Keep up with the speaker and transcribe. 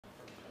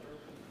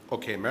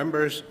Okay,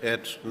 members,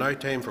 it's now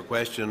time for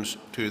questions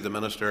to the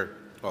Minister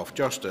of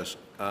Justice,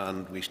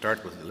 and we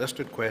start with the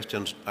listed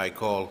questions. I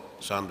call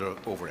Sandra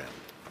Overend.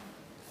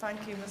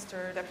 Thank you,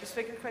 Mr Deputy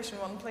Speaker. Question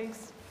 1,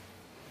 please.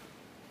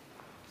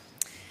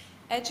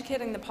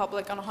 Educating the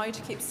public on how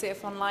to keep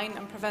safe online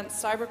and prevent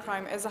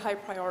cybercrime is a high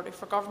priority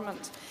for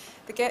Government.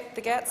 The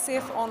Get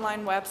Safe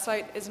online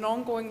website is an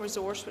ongoing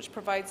resource which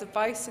provides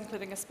advice,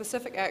 including a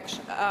specific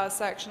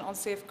section on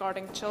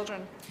safeguarding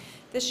children.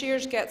 This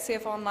year's Get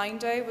Safe Online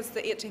Day was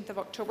the 18th of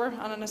October,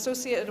 and an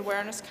associated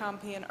awareness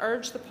campaign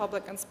urged the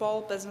public and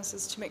small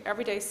businesses to make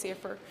every day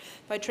safer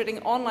by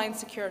treating online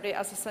security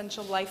as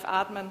essential life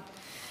admin.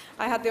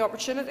 I had the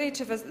opportunity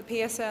to visit the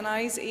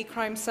PSNI's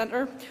e-crime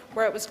centre,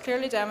 where it was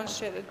clearly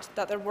demonstrated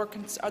that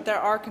there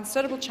are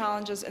considerable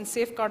challenges in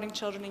safeguarding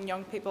children and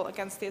young people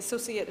against the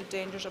associated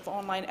dangers of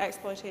online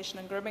exploitation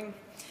and grooming.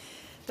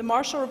 The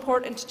Marshall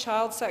Report into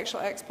Child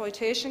Sexual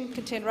Exploitation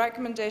contained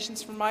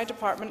recommendations from my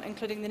department,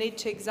 including the need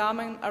to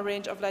examine a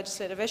range of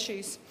legislative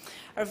issues.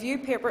 A review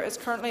paper is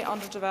currently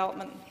under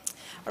development.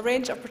 A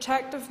range of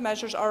protective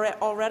measures are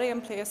already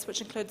in place, which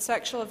include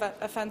sexual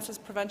offences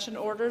prevention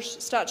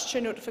orders,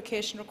 statutory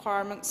notification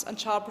requirements and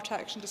child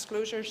protection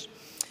disclosures.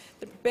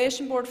 The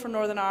Probation Board for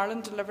Northern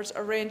Ireland delivers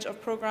a range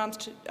of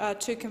programmes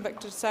to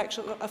convicted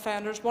sexual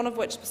offenders, one of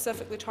which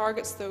specifically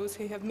targets those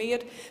who have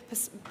made,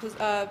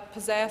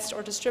 possessed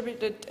or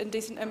distributed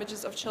indecent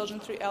images of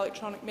children through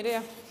electronic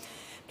media.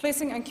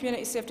 Policing and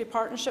community safety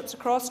partnerships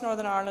across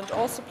Northern Ireland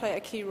also play a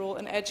key role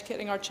in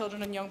educating our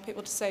children and young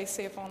people to stay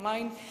safe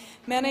online.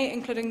 Many,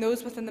 including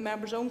those within the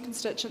member's own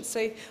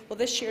constituency, will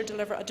this year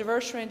deliver a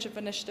diverse range of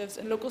initiatives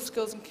in local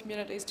schools and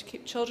communities to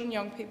keep children,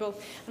 young people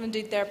and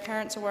indeed their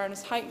parents'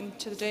 awareness heightened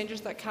to the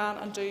dangers that can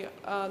and do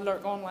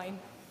lurk online.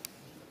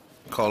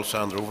 Call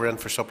Sandra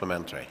Overend for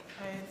supplementary.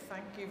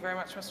 Thank you very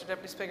much, Mr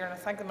Deputy Speaker, and I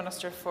thank the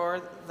Minister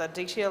for the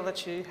detail that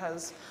she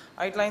has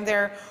outlined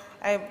there.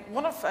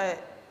 One of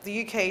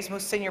the UK's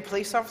most senior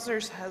police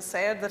officers has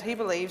said that he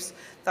believes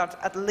that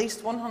at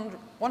least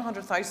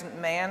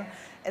 100,000 men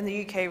in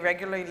the UK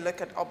regularly look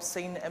at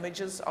obscene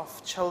images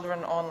of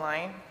children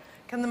online.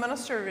 Can the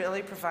Minister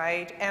really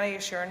provide any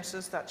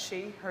assurances that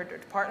she, her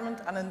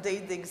department and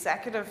indeed the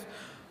Executive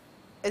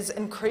is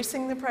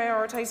increasing the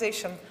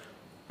prioritisation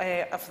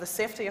of the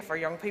safety of our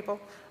young people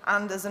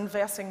and is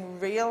investing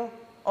real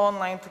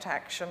online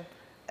protection,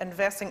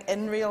 investing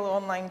in real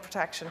online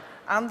protection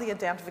and the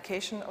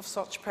identification of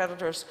such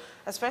predators,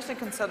 especially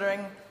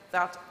considering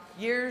that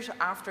years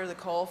after the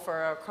call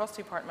for a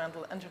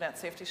cross-departmental internet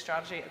safety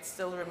strategy, it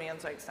still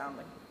remains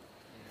outstanding?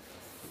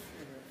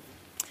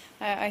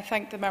 I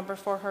thank the member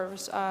for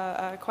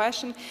her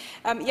question.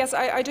 Yes,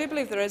 I do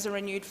believe there is a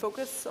renewed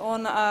focus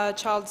on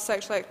child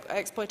sexual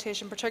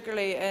exploitation,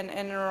 particularly in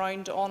and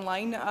around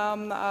online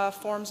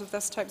forms of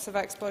this types of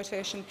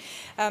exploitation.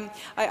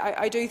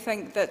 I do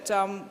think that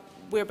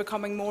we're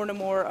becoming more and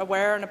more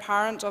aware and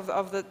apparent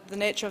of the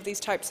nature of these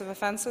types of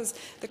offences.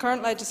 The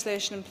current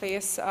legislation in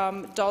place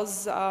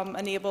does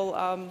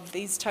enable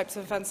these types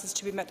of offences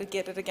to be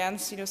mitigated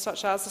against,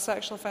 such as the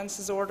Sexual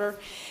Offences Order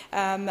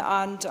and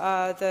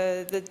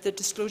the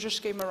disclosure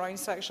scheme around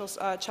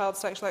child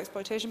sexual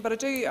exploitation. But I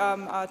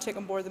do take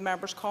on board the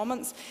member's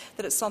comments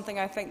that it's something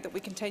I think that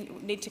we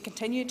need to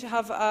continue to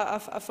have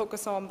a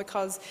focus on,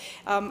 because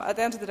at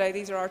the end of the day,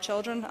 these are our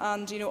children,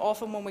 and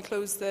often when we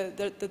close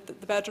the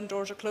bedroom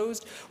doors are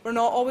closed, we're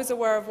not always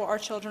aware of what our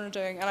children are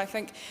doing, and I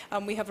think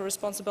we have a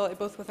responsibility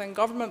both within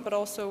government but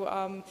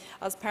also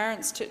as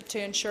parents to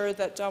ensure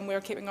that we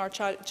are keeping our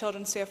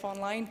children safe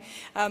online.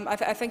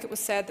 I think it was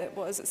said that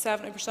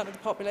 70% of the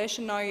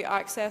population now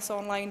access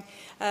online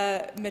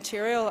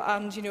material,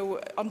 and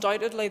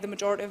undoubtedly the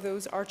majority of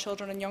those are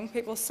children and young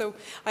people. So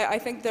I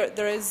think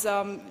there is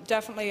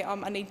definitely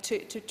a need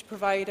to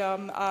provide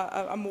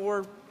a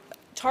more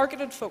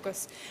targeted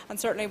focus, and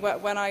certainly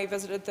when I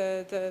visited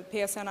the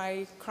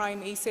PSNI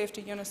Crime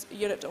E-Safety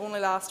unit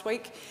only last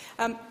week,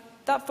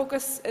 that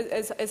focus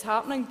is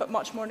happening, but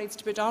much more needs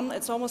to be done.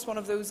 It's almost one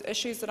of those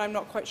issues that I'm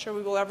not quite sure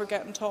we will ever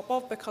get on top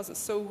of, because it's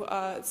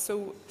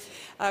so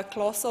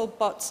colossal,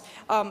 but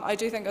I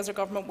do think as a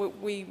government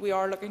we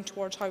are looking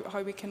towards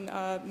how we can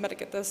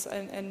mitigate this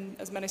in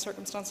as many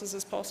circumstances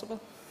as possible.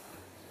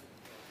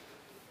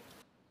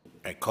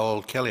 I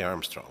call Kelly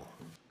Armstrong.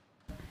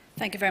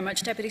 Thank you very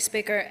much, Deputy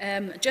Speaker.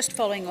 Just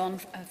following on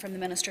from the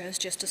Minister has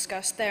just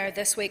discussed there,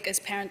 this week is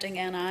Parenting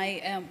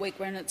NI week,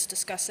 where it's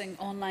discussing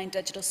online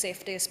digital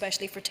safety,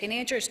 especially for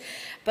teenagers.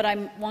 But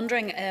I'm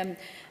wondering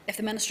if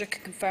the Minister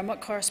can confirm what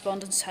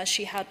correspondence has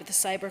she had with the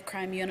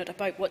Cybercrime Unit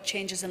about what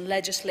changes in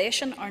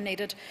legislation are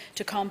needed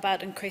to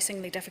combat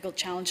increasingly difficult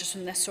challenges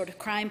from this sort of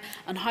crime,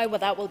 and how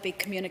that will be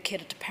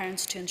communicated to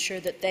parents to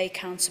ensure that they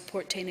can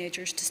support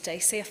teenagers to stay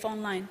safe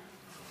online.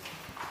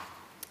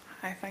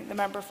 I thank the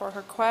member for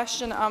her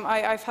question.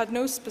 I've had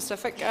no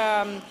specific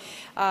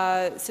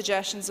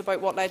suggestions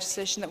about what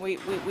legislation that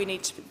we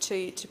need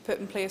to put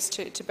in place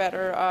to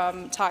better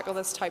tackle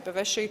this type of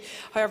issue.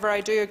 However,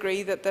 I do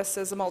agree that this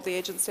is a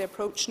multi-agency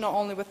approach, not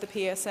only with the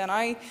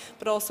PSNI,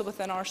 but also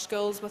within our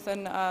schools,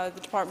 within the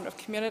Department of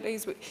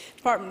Communities,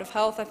 Department of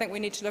Health. I think we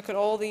need to look at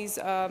all these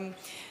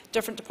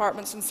different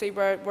departments and see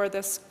where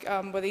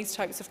these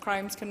types of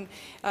crimes can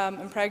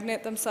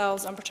impregnate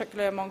themselves, and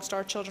particularly amongst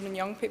our children and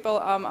young people.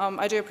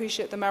 I do appreciate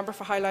the member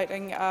for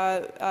highlighting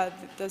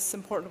this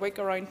important week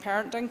around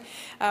parenting.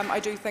 I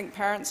do think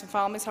parents and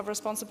families have a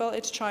responsibility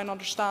to try and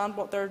understand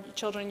what their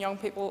children and young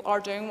people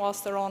are doing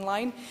whilst they're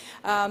online,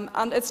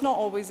 and it's not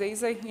always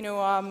easy.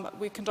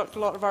 We conduct a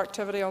lot of our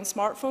activity on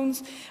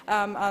smartphones,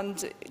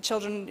 and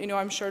children,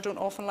 I'm sure, don't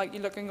often like you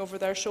looking over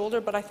their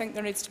shoulder, but I think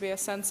there needs to be a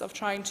sense of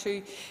trying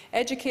to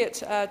educate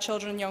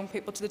children and young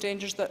people to the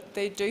dangers that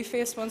they do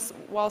face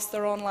whilst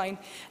they're online.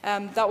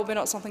 That will be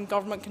not something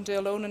government can do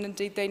alone, and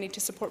indeed they need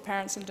to support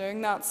parents in doing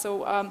that.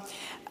 So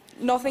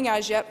nothing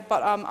as yet,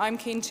 but I'm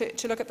keen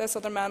to look at this.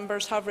 Other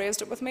members have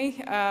raised it with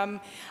me, and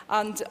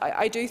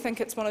I do think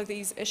it's one of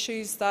these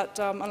issues that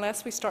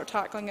unless we start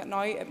tackling it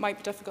now, it might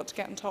be difficult to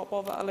get on top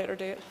of at a later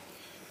date.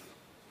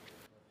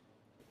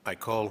 I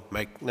call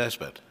Mike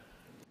Nesbitt.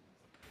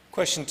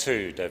 Question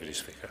 2, Deputy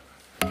Speaker.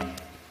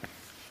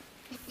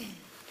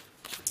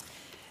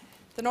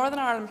 The Northern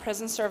Ireland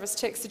Prison Service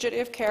takes the duty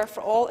of care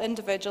for all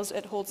individuals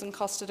it holds in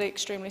custody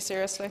extremely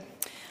seriously.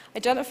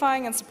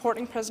 Identifying and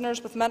supporting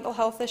prisoners with mental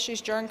health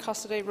issues during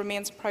custody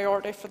remains a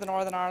priority for the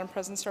Northern Ireland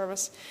Prison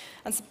Service.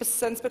 And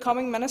since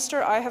becoming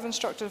Minister, I have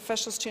instructed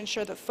officials to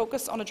ensure that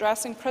focus on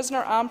addressing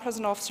prisoner and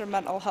prison officer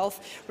mental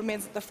health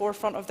remains at the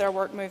forefront of their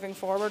work moving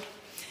forward.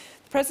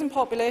 The prison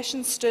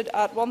population stood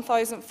at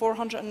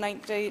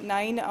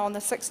 1,499 on the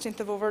 16th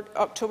of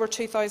October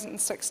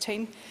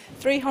 2016.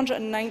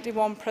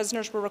 391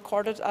 prisoners were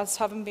recorded as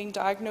having been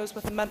diagnosed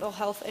with a mental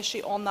health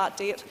issue on that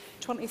date,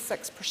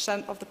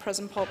 26% of the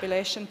prison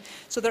population.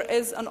 So there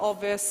is an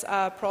obvious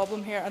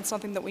problem here, and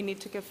something that we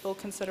need to give full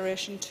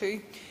consideration to.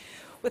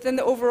 Within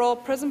the overall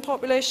prison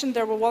population,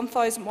 there were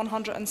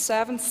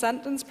 1,107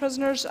 sentenced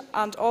prisoners,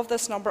 and of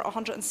this number,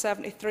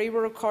 173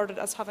 were recorded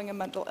as having a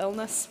mental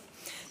illness.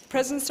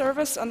 Prison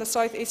Service and the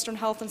South Eastern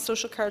Health and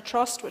Social Care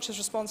Trust, which is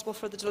responsible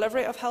for the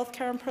delivery of health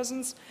care in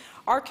prisons,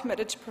 are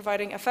committed to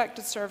providing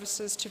effective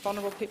services to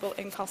vulnerable people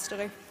in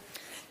custody.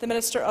 The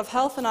Minister of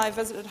Health and I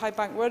visited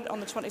Highbank Wood on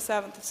the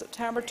 27th of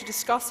September to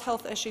discuss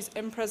health issues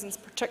in prisons,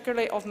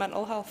 particularly of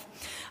mental health.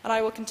 And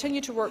I will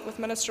continue to work with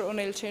Minister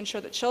O'Neill to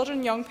ensure that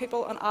children, young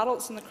people and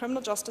adults in the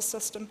criminal justice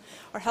system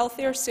are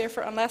healthier,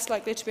 safer and less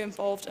likely to be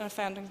involved in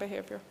offending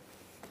behaviour.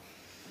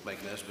 Mike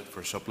Nesbitt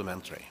for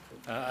supplementary.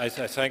 I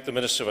thank the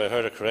Minister. If I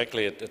heard it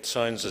correctly, it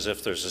sounds as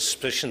if there's a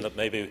suspicion that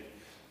maybe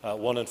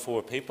 1 in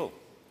 4 people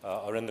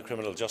are in the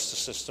criminal justice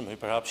system who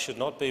perhaps should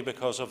not be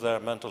because of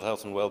their mental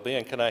health and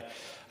well-being. Can I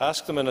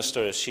ask the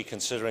Minister, is she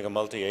considering a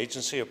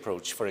multi-agency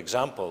approach? For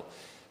example,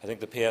 I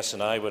think the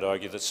PSNI would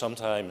argue that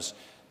sometimes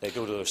they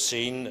go to their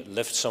scene,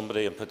 lift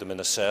somebody and put them in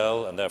a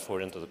cell and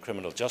therefore into the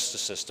criminal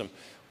justice system,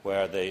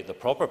 where the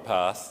proper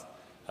path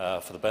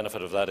for the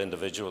benefit of that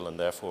individual and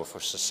therefore for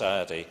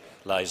society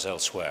lies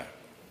elsewhere.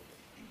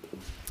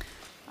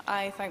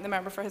 I thank the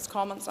member for his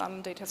comments and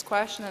indeed his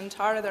question.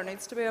 Entirely, there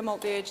needs to be a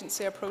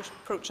multi-agency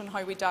approach on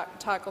how we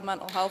tackle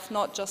mental health,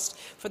 not just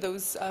for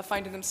those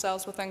finding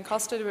themselves within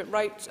custody, but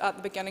right at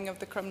the beginning of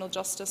the criminal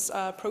justice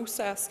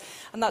process,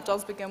 and that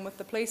does begin with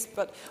the police.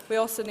 But we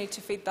also need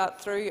to feed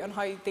that through and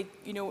how they,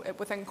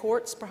 within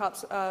courts,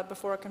 perhaps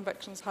before a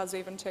conviction has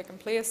even taken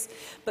place.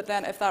 But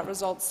then, if that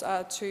results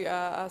to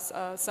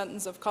a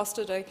sentence of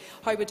custody,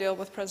 how we deal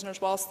with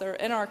prisoners whilst they're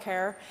in our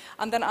care,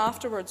 and then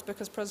afterwards,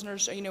 because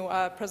prisoners,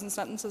 prison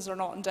sentences are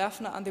not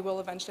indefinite and they will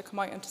eventually come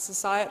out into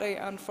society,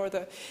 and for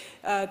the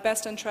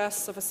best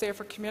interests of a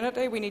safer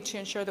community, we need to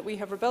ensure that we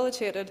have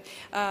rehabilitated,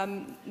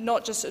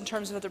 not just in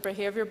terms of their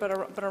behaviour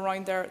but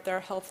around their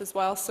health as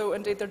well. So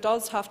indeed there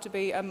does have to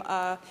be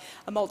a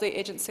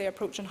multi-agency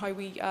approach on how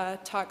we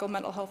tackle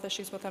mental health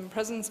issues within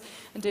prisons.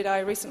 Indeed, I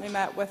recently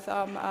met with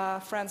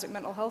a forensic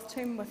mental health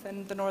team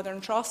within the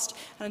Northern Trust,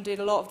 and indeed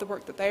a lot of the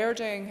work that they are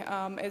doing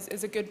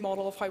is a good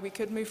model of how we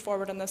could move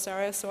forward in this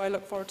area, so I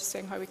look forward to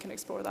seeing how we can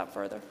explore that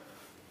further.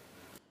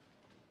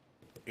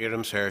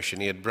 Earham's Hair,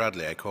 Sinead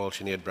Bradley. I call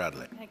Sinead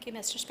Bradley. Thank you,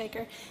 Mr.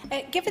 Speaker.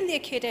 Given the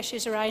acute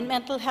issues around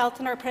mental health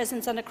in our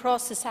prisons and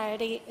across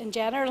society in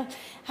general,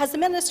 can the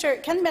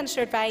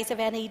Minister advise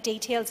of any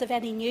details of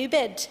any new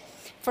bid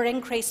for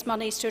increased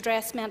monies to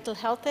address mental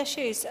health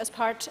issues as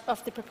part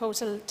of the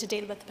proposal to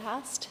deal with the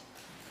past?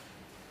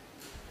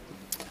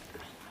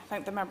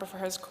 thank the member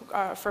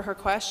for her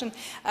question.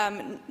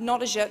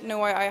 Not as yet,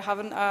 no, I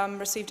haven't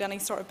received any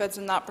sort of bids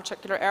in that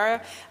particular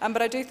area,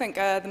 but I do think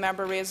the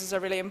member raises a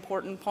really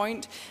important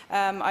point.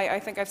 I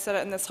think I've said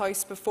it in this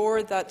House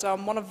before that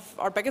one of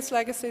our biggest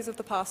legacies of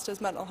the past is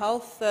mental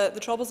health. The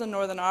troubles in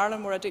Northern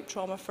Ireland were a deep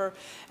trauma for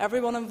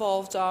everyone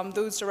involved,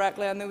 those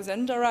directly and those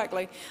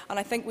indirectly, and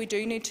I think we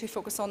do need to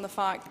focus on the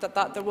fact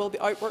that there will be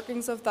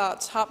outworkings of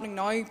that happening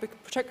now,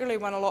 particularly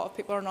when a lot of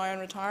people are now in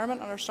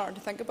retirement and are starting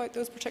to think about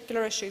those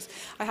particular issues.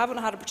 I haven't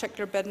had a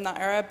particular bid in that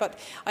area, but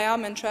I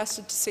am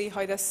interested to see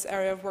how this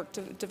area of work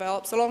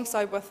develops,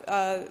 alongside with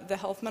the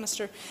Health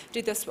Minister.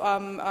 Indeed, this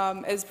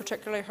is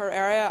particularly her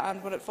area,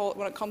 and when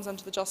it comes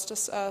into the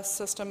justice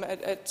system,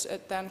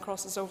 it then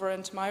crosses over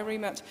into my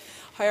remit.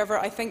 However,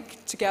 I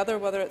think together,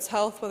 whether it's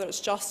health, whether it's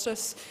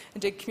justice,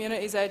 indeed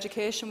communities,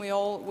 education,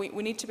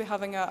 we need to be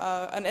having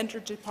an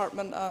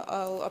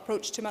interdepartmental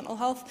approach to mental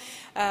health,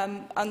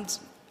 and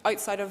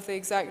outside of the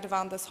Executive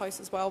and this House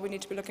as well, we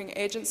need to be looking at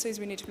agencies,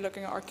 we need to be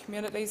looking at our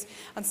communities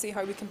and see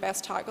how we can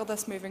best tackle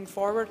this moving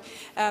forward.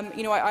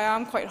 I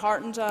am quite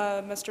heartened,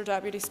 Mr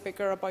Deputy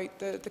Speaker, about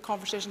the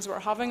conversations we're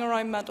having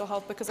around mental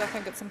health, because I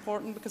think it's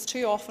important, because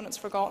too often it's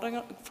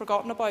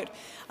forgotten about.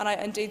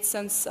 And indeed,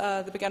 since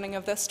the beginning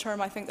of this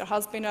term, I think there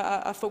has been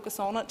a focus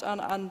on it,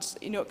 and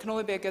it can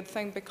only be a good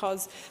thing,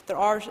 because there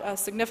are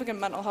significant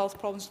mental health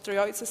problems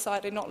throughout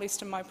society, not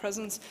least in my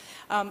prisons,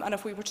 and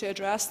if we were to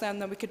address them,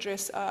 then we could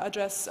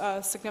address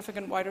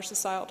significant wider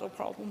societal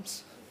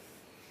problems.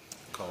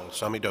 Call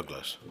Sammy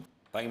Douglas.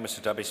 Thank you,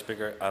 Mr Deputy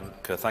Speaker, and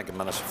could I thank the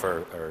Minister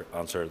for her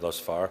answer thus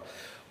far.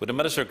 Would the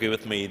Minister agree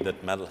with me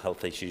that mental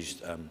health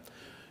issues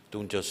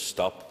don't just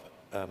stop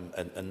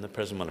in the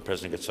prison when a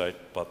prisoner gets out,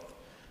 but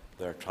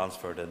they're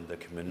transferred in the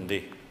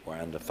community or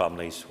in the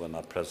families when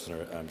that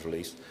prisoner is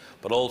released?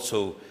 But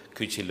also,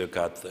 could she look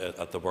at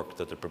the work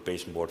that the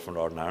Probation Board for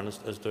Northern Ireland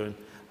is doing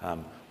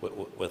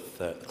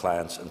with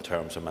clients in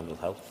terms of mental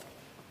health?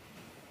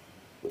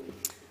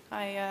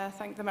 I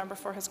thank the member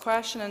for his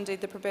question.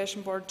 Indeed, the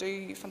Probation Board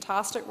do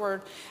fantastic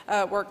work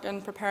in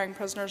preparing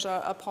prisoners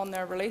upon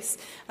their release.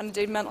 And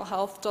indeed, mental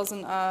health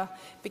doesn't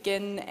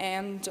begin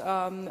and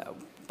end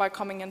by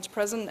coming into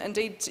prison.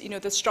 Indeed,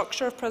 the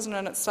structure of prison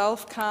in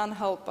itself can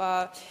help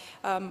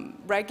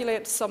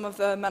regulate some of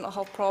the mental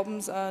health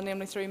problems,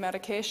 namely through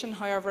medication.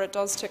 However, it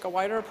does take a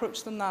wider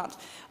approach than that,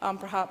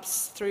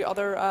 perhaps through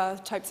other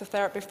types of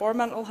therapy for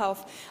mental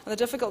health. And the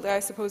difficulty I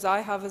suppose I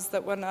have is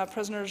that when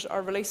prisoners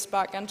are released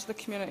back into the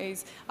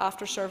communities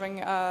after serving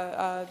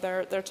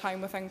their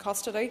time within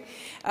custody,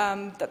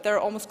 that they're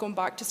almost going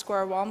back to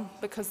square one,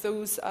 because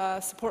those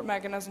support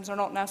mechanisms are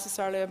not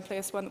necessarily in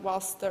place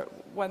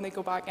when they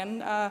go back in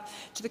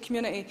to the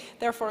community,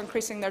 therefore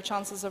increasing their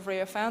chances of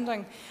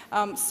reoffending.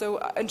 So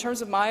in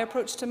terms of my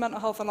approach to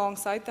mental health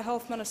alongside the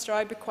Health Minister,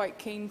 I'd be quite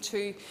keen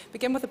to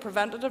begin with a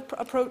preventative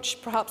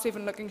approach, perhaps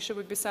even looking, should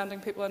we be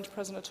sending people into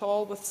prison at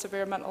all with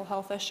severe mental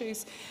health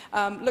issues,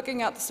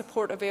 looking at the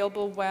support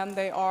available when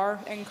they are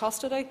in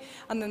custody,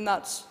 and then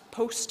that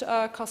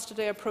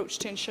post-custody approach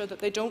to ensure that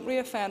they don't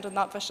reoffend and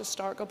that vicious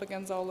circle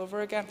begins all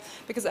over again,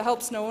 because it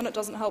helps no one, it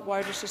doesn't help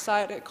wider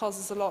society, it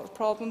causes a lot of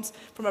problems.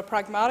 From a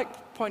pragmatic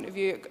point of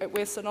view, it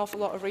wastes an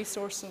awful lot of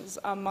resources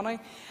and money,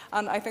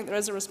 and I think there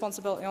is a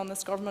responsibility on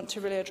this government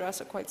to really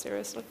address it quite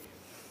seriously.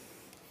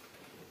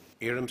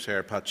 Iram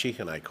Sir Pat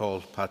Sheehan, I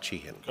call Pat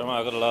Sheehan.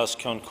 I got a last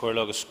count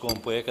Corlagus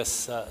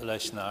Gombuegas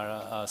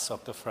Leishnara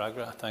Socta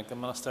Fragra. Thank the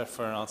Minister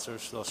for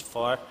answers thus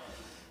far.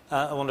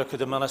 I wonder, could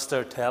the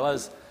Minister tell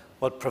us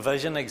what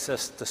provision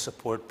exists to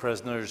support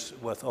prisoners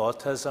with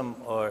autism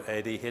or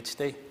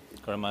ADHD?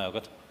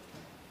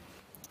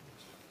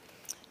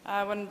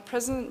 When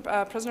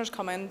prisoners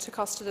come into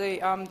custody,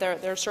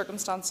 their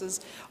circumstances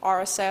are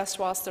assessed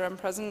whilst they're in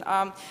prison.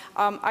 I'm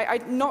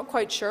not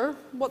quite sure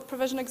what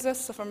provision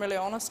exists, if I'm really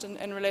honest,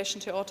 in relation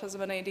to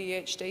autism and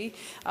ADHD,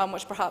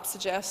 which perhaps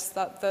suggests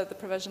that the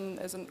provision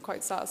isn't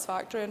quite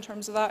satisfactory in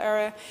terms of that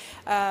area.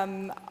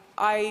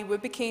 I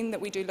would be keen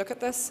that we do look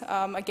at this.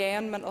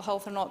 Again, mental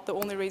health are not the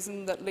only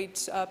reason that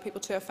leads people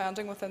to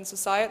offending within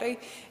society.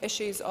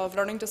 Issues of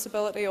learning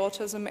disability,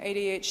 autism,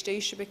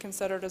 ADHD should be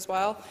considered as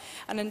well.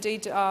 And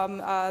indeed,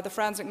 the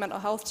forensic mental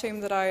health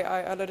team that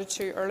I alluded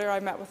to earlier, I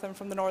met with them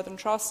from the Northern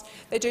Trust.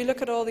 They do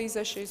look at all these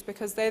issues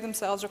because they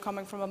themselves are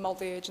coming from a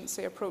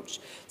multi-agency approach.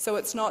 So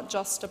it's not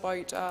just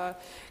about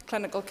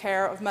clinical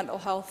care of mental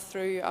health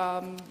through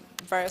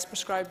various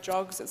prescribed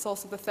drugs. It's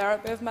also the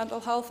therapy of mental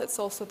health. It's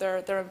also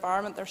their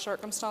environment, their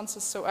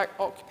circumstances. So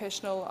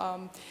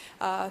occupational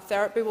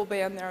therapy will be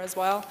in there as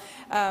well.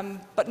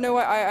 But no,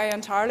 I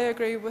entirely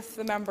agree with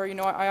the member.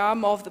 I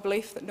am of the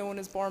belief that no one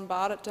is born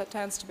bad. It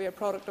tends to be a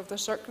product of their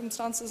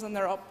circumstances and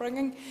their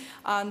upbringing.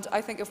 And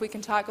I think if we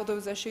can tackle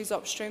those issues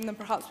upstream, then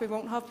perhaps we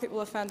won't have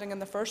people offending in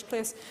the first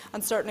place.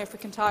 And certainly if we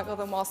can tackle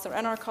them whilst they're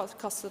in our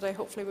custody,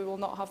 hopefully we will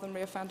not have them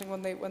reoffending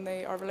when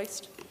they are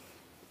released.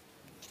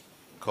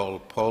 Call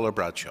Paula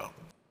Bradshaw.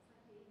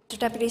 Mr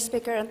Deputy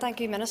Speaker, and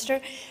thank you,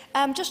 Minister.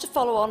 Just to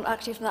follow on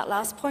actually from that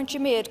last point you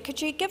made, could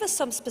you give us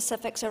some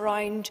specifics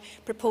around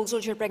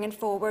proposals you're bringing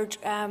forward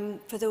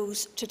for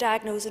those to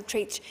diagnose and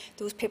treat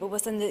those people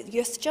within the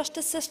youth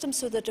justice system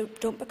so that they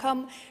don't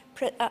become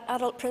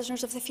adult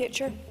prisoners of the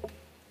future?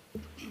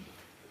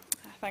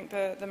 I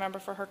thank the member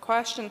for her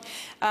question.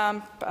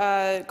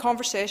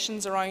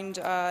 Conversations around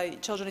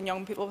children and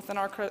young people within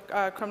our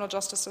criminal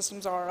justice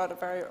systems are at a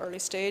very early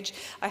stage.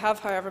 I have,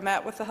 however,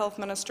 met with the Health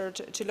Minister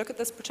to look at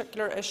this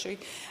particular issue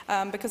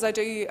because I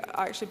do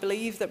actually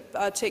believe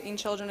that taking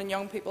children and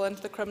young people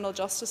into the criminal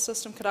justice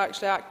system could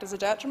actually act as a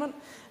detriment,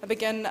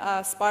 begin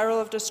a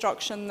spiral of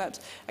destruction that,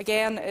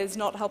 again, is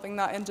not helping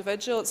that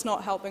individual, it's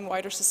not helping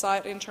wider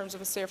society in terms of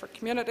a safer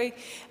community.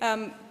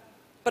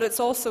 But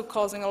it's also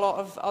causing a lot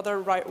of other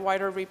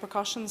wider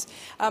repercussions.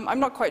 I'm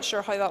not quite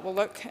sure how that will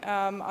look.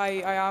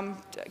 I am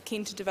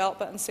keen to develop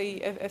it and see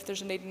if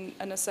there's a need and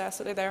a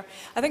necessity there.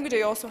 I think we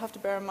do also have to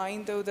bear in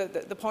mind, though,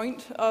 that the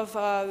point of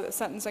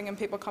sentencing and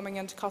people coming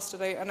into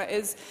custody, and it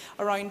is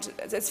around,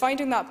 it's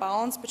finding that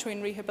balance between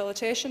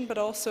rehabilitation, but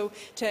also,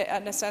 to,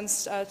 in a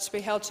sense, to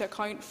be held to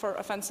account for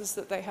offences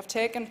that they have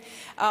taken,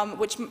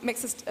 which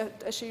makes this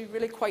issue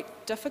really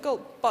quite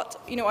difficult.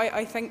 But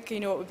I think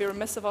it would be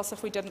remiss of us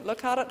if we didn't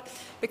look at it,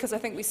 because I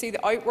think we see the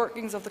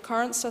outworkings of the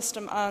current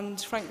system, and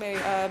frankly,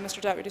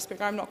 Mr Deputy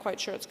Speaker, I'm not quite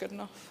sure it's good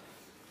enough.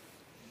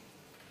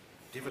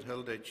 David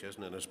Hilditch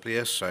isn't in his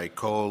place. I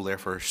call,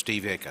 therefore,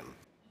 Steve Aiken.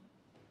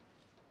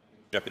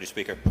 Deputy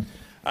Speaker,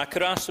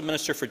 could I ask the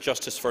Minister for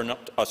Justice for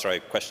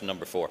question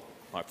number 4.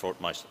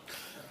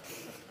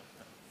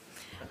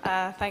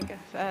 Thank you,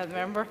 the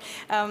member.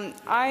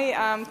 I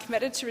am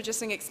committed to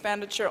reducing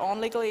expenditure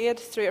on legal aid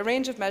through a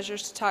range of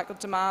measures to tackle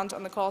demand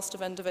and the cost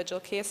of individual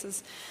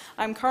cases.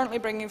 I am currently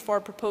bringing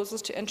forward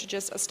proposals to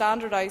introduce a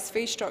standardised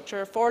fee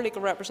structure for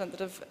legal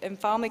representative in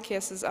family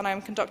cases, and I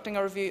am conducting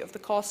a review of the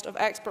cost of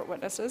expert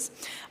witnesses,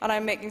 and I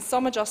am making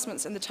some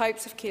adjustments in the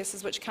types of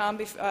cases which can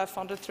be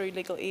funded through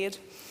legal aid.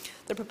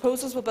 The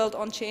proposals will build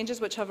on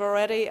changes which have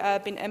already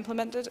been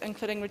implemented,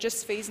 including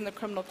reduced fees in the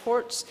criminal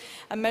courts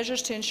and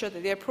measures to ensure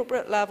that the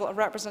appropriate level of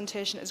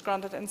representation is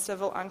granted in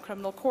civil and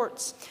criminal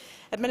courts.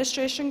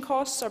 Administration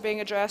costs are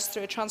being addressed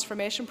through a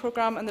transformation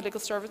programme in the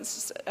Legal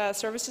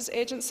Services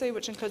Agency,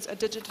 which includes a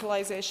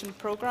digitalisation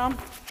programme.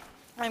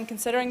 I am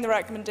considering the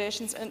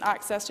recommendations in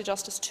Access to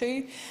Justice 2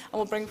 and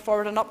will bring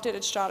forward an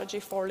updated strategy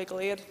for legal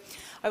aid.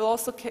 I will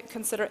also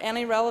consider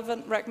any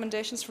relevant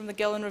recommendations from the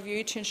Gillen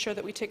Review to ensure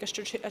that we take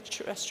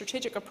a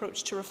strategic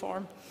approach to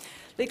reform.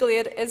 Legal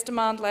aid is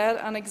demand-led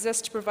and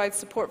exists to provide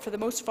support for the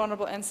most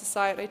vulnerable in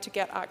society to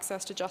get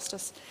access to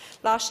justice.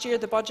 Last year,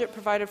 the budget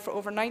provided for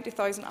over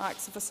 90,000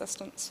 acts of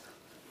assistance.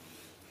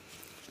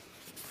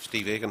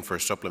 Steve Aiken for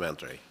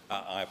supplementary.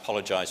 I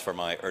apologise for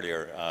my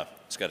earlier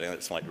getting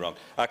it slightly wrong.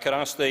 Could I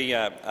ask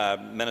the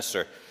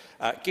Minister,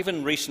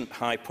 given recent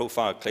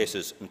high-profile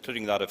cases,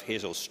 including that of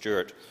Hazel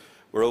Stewart,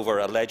 where over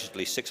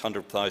allegedly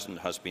 £600,000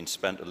 has been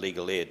spent on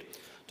legal aid,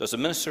 does the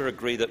Minister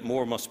agree that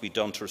more must be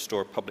done to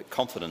restore public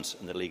confidence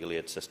in the legal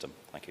aid system?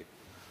 Thank you.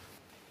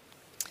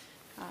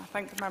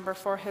 Thank the member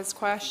for his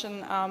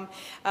question.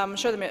 I'm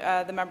sure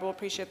the member will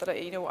appreciate that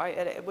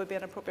it would be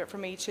inappropriate for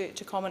me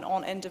to comment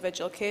on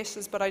individual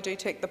cases, but I do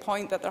take the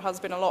point that there has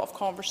been a lot of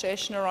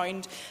conversation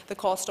around the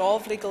cost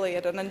of legal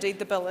aid, and indeed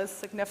the bill is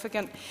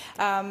significant.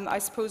 I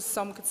suppose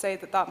some could say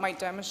that that might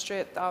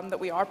demonstrate that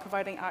we are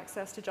providing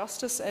access to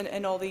justice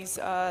in all these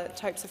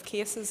types of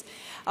cases.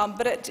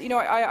 But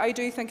I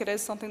do think it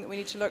is something that we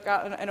need to look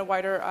at in a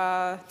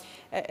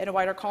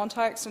wider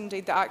context.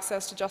 Indeed, the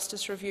Access to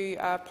Justice Review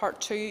Part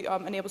 2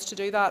 enables to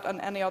do that, and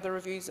any other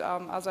reviews,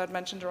 as I had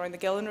mentioned around the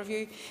Gillen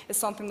Review, is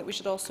something that we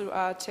should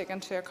also take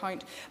into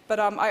account. But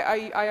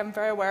I am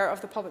very aware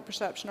of the public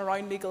perception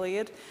around legal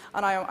aid,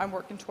 and I'm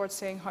working towards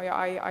seeing how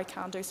I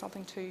can do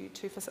something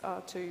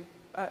to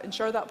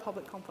ensure that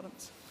public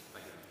confidence.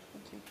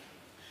 Thank you.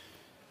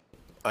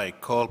 I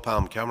call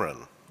Pam Cameron.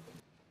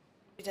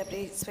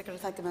 Deputy Speaker, I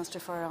thank the Minister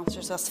for her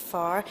answers thus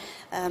far.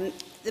 The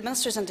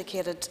Minister has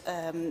indicated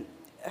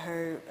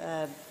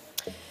her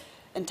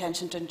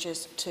intention to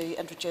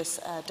introduce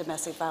a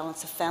domestic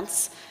violence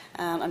offence.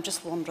 I'm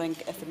just wondering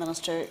if the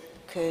Minister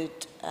could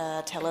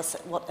tell us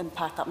what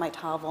impact that might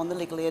have on the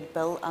legal aid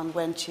bill and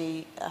when if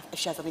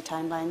she has any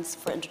timelines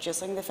for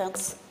introducing the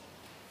offence.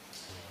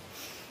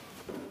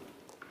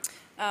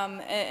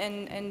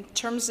 In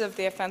terms of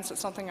the offence,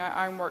 it's something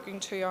I'm working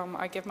to.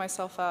 I give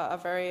myself a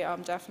very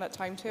definite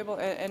timetable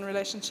in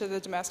relation to the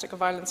domestic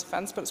violence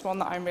offence, but it's one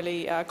that I'm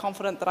really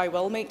confident that I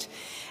will meet.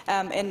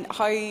 In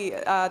how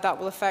that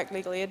will affect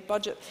legal aid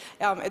budget,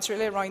 it's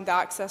really around the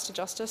access to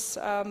justice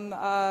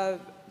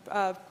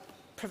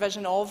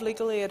provision of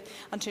legal aid,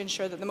 and to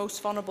ensure that the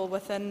most vulnerable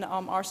within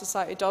our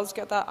society does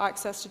get that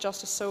access to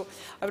justice. So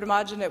I would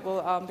imagine it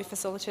will be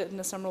facilitated in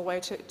a similar way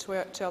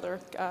to other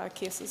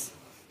cases.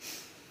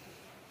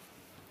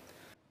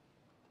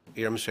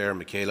 Sarah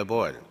Michaela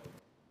Boyle.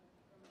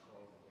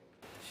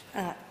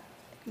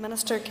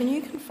 Minister, can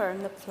you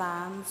confirm the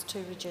plans to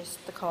reduce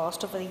the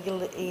cost of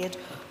legal aid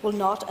will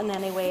not in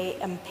any way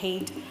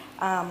impede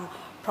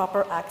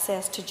proper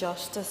access to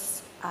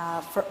justice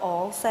for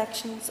all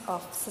sections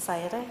of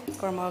society?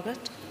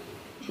 Gormargaret.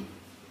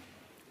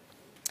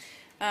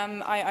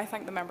 I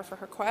thank the member for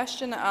her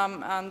question,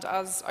 and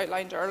as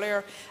outlined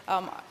earlier,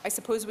 I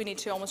suppose we need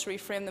to almost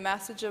reframe the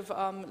message of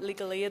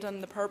legal aid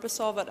and the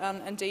purpose of it.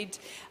 And indeed,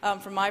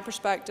 from my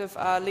perspective,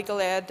 legal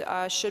aid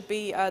should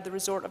be the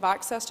resort of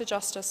access to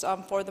justice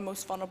for the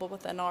most vulnerable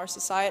within our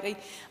society.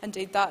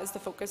 Indeed, that is the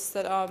focus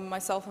that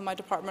myself and my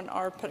department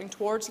are putting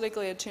towards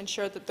legal aid, to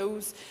ensure that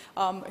those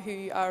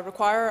who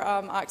require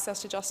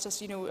access to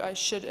justice,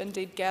 should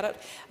indeed get it.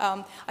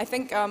 I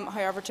think,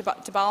 however,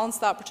 to balance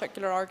that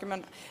particular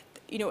argument,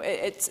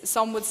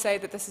 some would say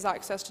that this is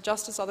access to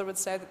justice, others would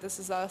say that this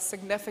is a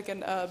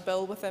significant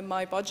bill within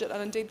my budget,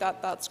 and indeed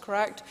that's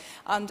correct.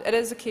 And it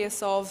is a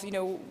case of,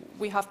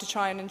 we have to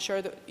try and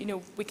ensure that,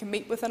 we can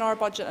meet within our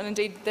budget, and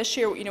indeed this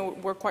year,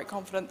 we're quite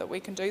confident that we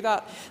can do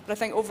that. But I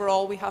think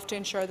overall we have to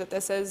ensure that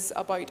this is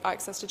about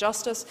access to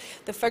justice.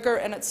 The figure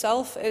in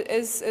itself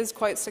is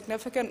quite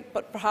significant,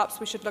 but perhaps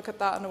we should look at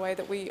that in a way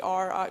that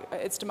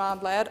it's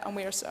demand-led, and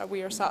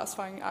we are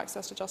satisfying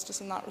access to justice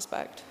in that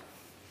respect.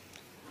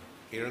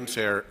 Here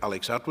Sir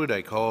Alex Atwood.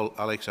 I call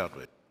Alex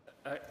Atwood.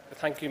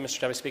 Thank you,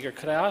 Mr Deputy Speaker.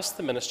 Could I ask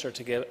the Minister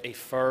to give a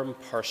firm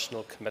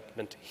personal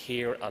commitment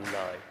here and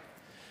now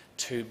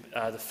to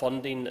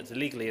the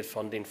legal aid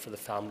funding for the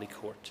family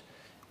court?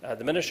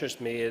 The Minister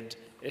has made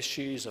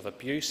issues of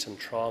abuse and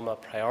trauma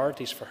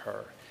priorities for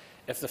her.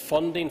 If the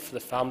funding for the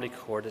family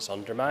court is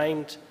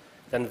undermined,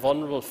 then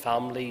vulnerable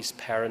families,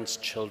 parents,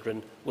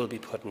 children will be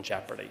put in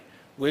jeopardy.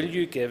 Will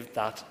you give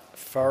that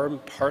firm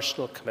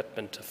personal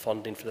commitment to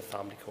funding for the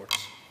family courts?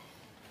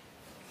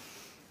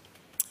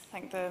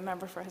 Thank the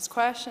member for his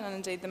question, and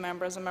indeed the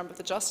member, as a member of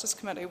the Justice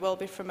Committee, will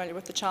be familiar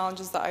with the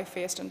challenges that I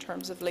faced in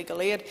terms of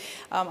legal aid.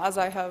 As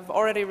I have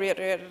already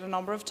reiterated a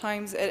number of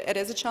times, it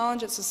is a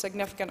challenge. It's a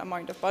significant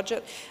amount of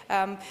budget.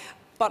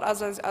 But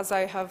as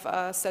I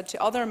have said to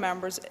other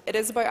members, it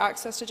is about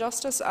access to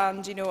justice,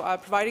 and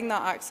providing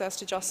that access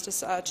to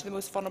justice to the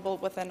most vulnerable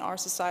within our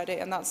society,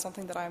 and that's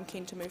something that I am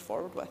keen to move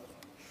forward with.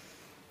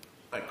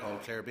 I call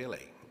Claire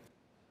Bailey.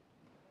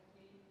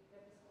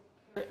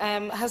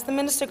 Has the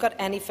Minister got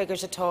any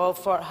figures at all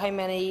for how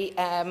many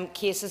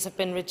cases have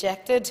been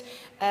rejected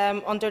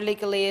under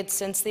legal aid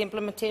since the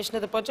implementation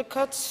of the budget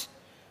cuts?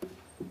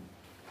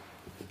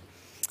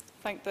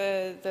 Thank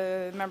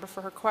the member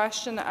for her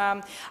question.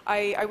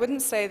 I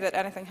wouldn't say that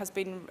anything has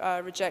been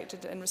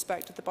rejected in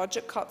respect of the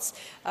budget cuts.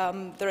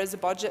 There is a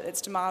budget,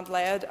 it's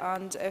demand-led,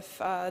 and if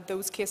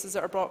those cases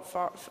that are brought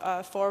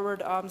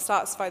forward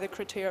satisfy the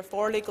criteria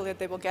for legal aid,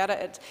 they will get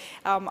it.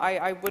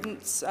 I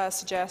wouldn't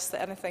suggest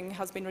that anything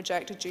has been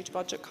rejected due to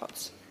budget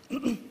cuts.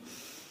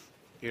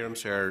 Here,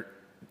 Sir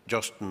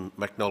Justin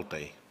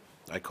McNulty.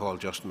 I call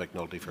Justin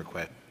McNulty for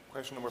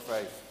question number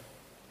 5.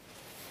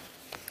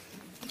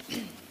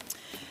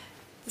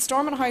 The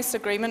Stormont House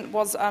Agreement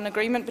was an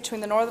agreement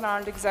between the Northern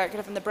Ireland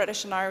Executive and the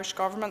British and Irish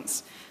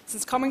governments.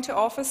 Since coming to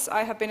office,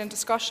 I have been in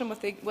discussion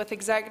with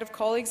executive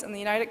colleagues in the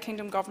United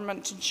Kingdom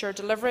Government to ensure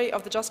delivery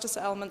of the justice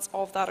elements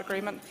of that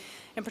agreement.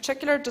 In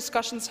particular,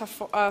 discussions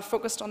have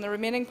focused on the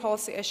remaining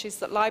policy issues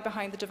that lie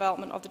behind the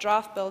development of the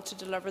draft bill to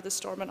deliver the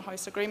Stormont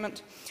House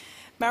Agreement.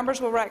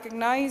 Members will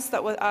recognise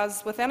that,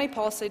 as with any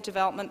policy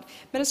development,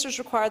 ministers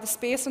require the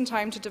space and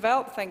time to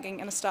develop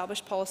thinking and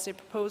establish policy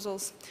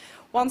proposals.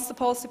 Once the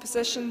policy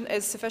position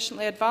is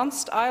sufficiently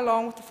advanced, I,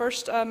 along with the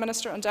First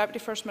Minister and Deputy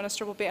First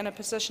Minister, will be in a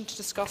position to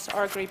discuss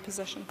our agreed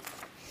position.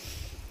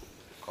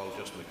 Call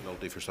Justin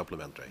McNulty for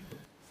supplementary.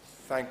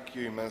 Thank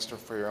you, Minister,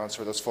 for your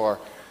answer thus far.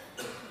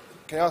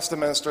 Can I ask the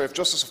Minister if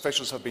justice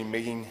officials have been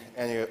meeting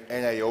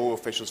NIO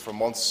officials for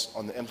months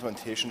on the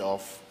implementation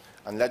of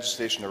and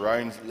legislation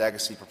around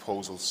legacy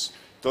proposals?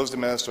 Does the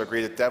Minister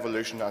agree that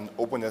devolution and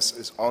openness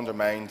is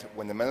undermined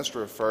when the Minister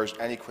refers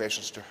any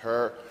questions to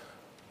her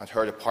and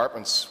her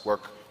department's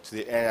work to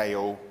the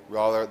NIO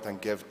rather than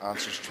give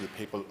answers to the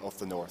people of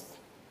the North?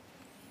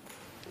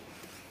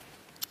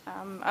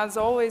 As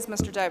always,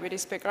 Mr Deputy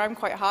Speaker, I'm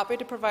quite happy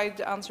to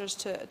provide answers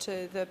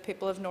to the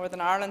people of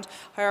Northern Ireland.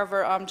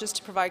 However, just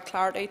to provide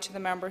clarity to the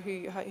member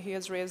who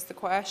has raised the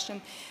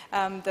question,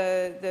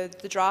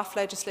 the draft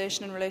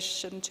legislation in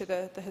relation to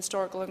the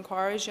Historical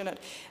Inquiries Unit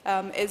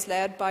is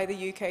led by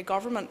the UK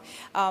Government,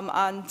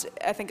 and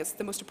I think it's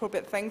the most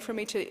appropriate thing for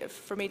me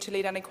to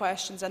lead any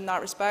questions in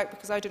that respect,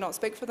 because I do not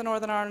speak for the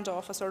Northern Ireland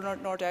Office,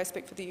 nor do I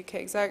speak for the UK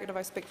Executive.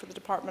 I speak for the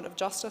Department of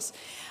Justice.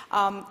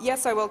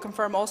 Yes, I will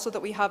confirm also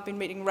that we have been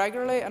meeting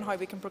regularly and how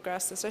we can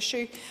progress this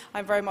issue.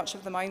 I'm very much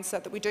of the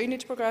mindset that we do need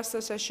to progress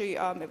this issue.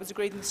 It was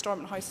agreed in the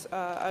Stormont House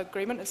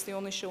Agreement. It's the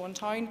only show in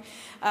town,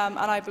 and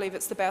I believe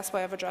it's the best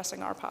way of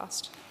addressing our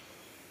past.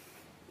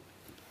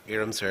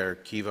 Here, Sir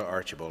Kiva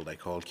Archibald. I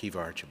call Kiva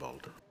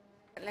Archibald.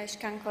 Can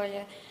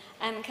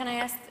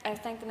I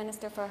thank the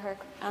Minister for her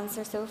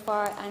answer so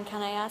far, and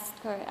can I ask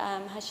her,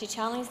 has she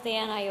challenged the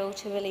NIO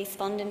to release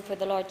funding for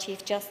the Lord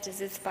Chief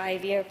Justice's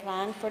 5-year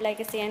plan for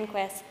legacy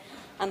inquests,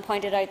 and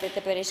pointed out that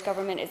the British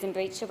Government is in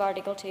breach of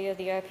Article 2 of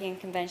the European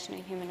Convention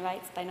on Human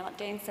Rights by not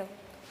doing so?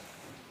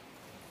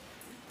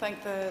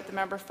 thank the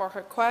member for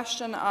her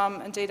question.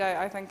 Indeed,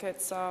 I think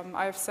it's,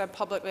 I've said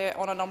publicly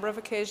on a number of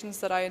occasions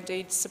that I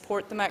indeed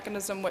support the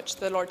mechanism which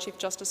the Lord Chief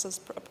Justice has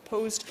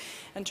proposed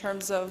in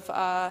terms of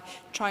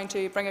trying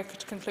to bring a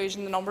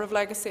conclusion the number of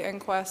legacy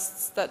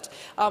inquests that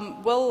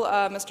will,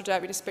 Mr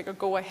Deputy Speaker,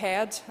 go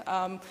ahead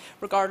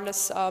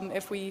regardless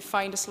if we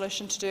find a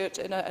solution to do it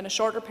in a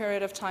shorter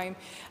period of time.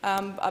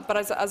 But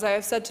as I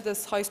have said to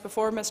this House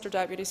before, Mr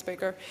Deputy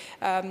Speaker,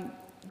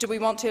 do we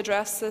want to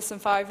address this in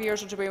 5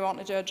 years, or do we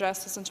want to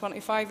address this in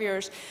 25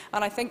 years?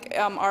 And I think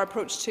our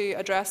approach to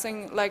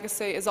addressing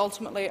legacy is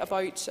ultimately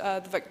about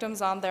the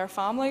victims and their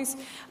families,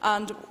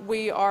 and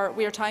we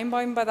are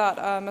time-bound by that,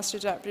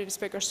 Mr Deputy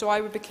Speaker. So I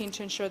would be keen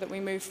to ensure that we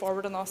move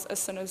forward on this as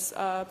soon as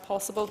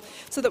possible,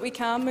 so that we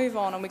can move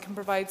on and we can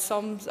provide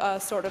some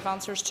sort of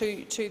answers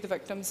to the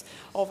victims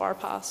of our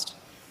past.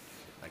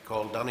 I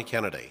call Danny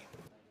Kennedy.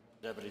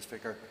 Deputy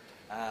Speaker.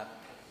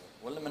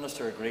 Will the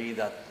Minister agree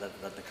that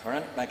the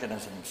current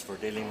mechanisms for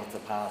dealing with the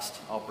past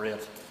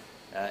operate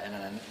in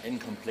an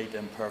incomplete,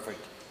 imperfect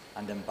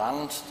and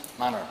imbalanced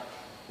manner,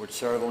 which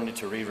serve only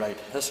to rewrite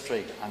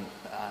history and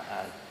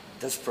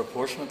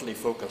disproportionately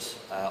focus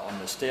on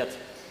the state?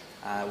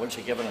 Will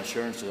she give an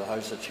assurance to the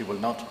House that she will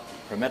not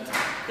permit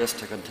this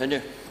to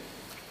continue?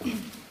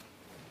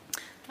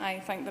 I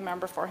thank the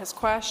member for his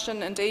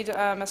question. Indeed,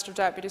 Mr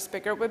Deputy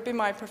Speaker, it would be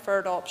my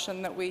preferred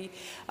option that we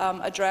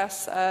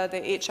address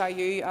the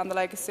HIU and the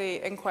legacy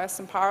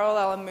inquests in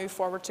parallel and move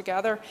forward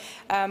together.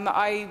 I'm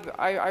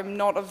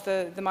not of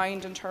the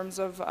mind in terms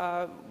of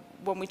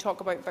when we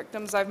talk about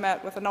victims. I've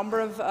met with a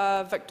number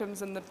of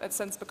victims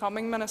since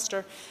becoming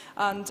Minister,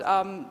 and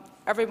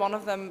every one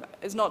of them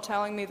is not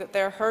telling me that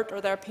their hurt or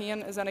their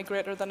pain is any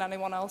greater than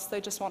anyone else. They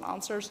just want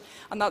answers,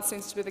 and that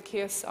seems to be the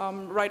case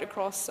right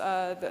across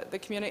the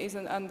communities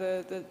and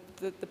the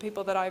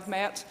people that I've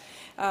met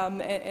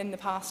in the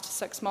past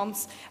 6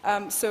 months.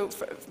 So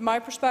from my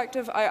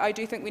perspective, I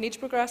do think we need to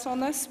progress on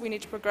this. We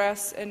need to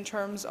progress in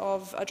terms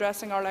of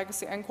addressing our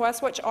legacy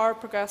inquests, which are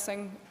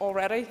progressing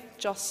already,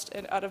 just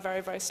at a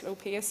very, very slow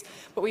pace.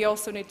 But we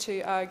also need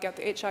to get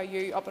the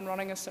HIU up and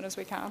running as soon as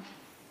we can.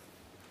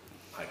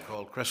 I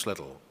call Chris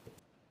Little.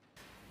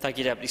 Thank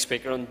you, Deputy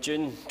Speaker. On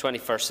June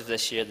 21st of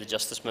this year, the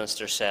Justice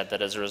Minister said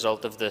that as a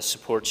result of the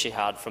support she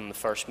had from the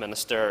First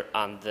Minister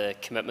and the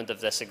commitment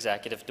of this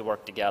Executive to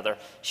work together,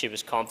 she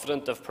was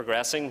confident of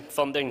progressing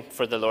funding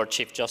for the Lord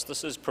Chief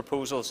Justice's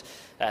proposals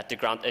to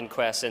grant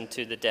inquests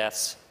into the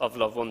deaths of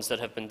loved ones that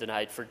have been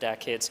denied for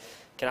decades.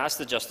 Can I ask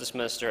the Justice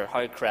Minister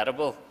how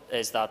credible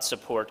is that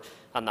support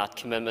and that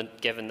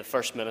commitment, given the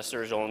First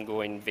Minister's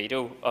ongoing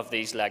veto of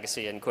these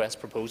legacy inquest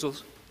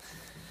proposals?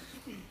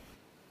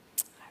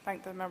 I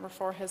thank the member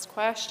for his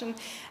question.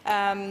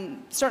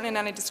 Certainly in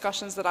any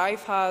discussions that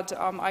I've had,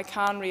 I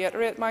can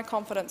reiterate my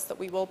confidence that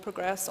we will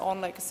progress on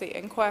legacy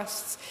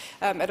inquests.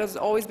 It has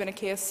always been a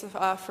case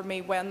for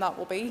me when that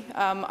will be.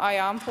 I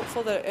am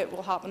hopeful that it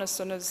will happen as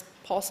soon as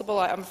possible.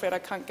 I'm afraid I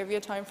can't give you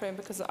a time frame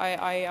because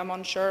I am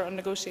unsure, and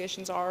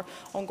negotiations are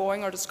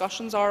ongoing or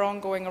discussions are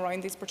ongoing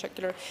around these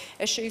particular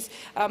issues.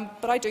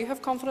 But I do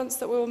have confidence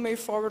that we will move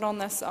forward on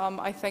this.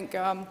 I think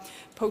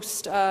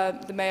post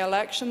the May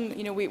election,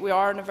 we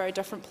are in a very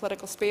different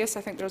political space.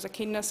 I think there's a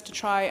keenness to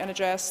try and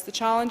address the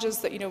challenges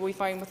that we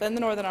find within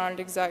the Northern Ireland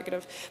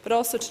Executive, but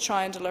also to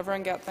try and deliver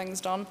and get things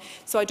done.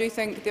 So I do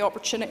think the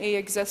opportunity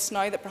exists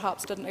now that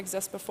perhaps didn't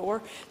exist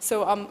before.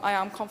 So I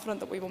am confident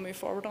that we will move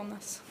forward on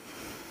this.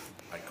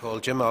 I call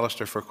Jim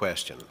Allister for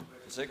question.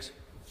 6.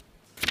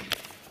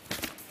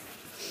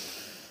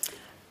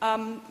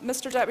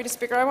 Mr Deputy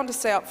Speaker, I want to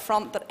say up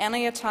front that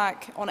any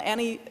attack on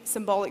any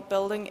symbolic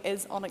building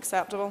is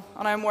unacceptable,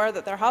 and I am aware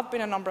that there have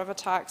been a number of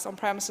attacks on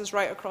premises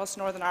right across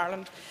Northern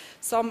Ireland,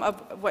 some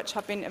of which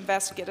have been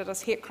investigated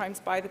as hate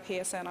crimes by the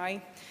PSNI.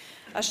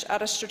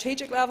 At a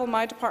strategic level,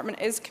 my department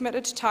is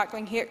committed to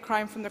tackling hate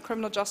crime from the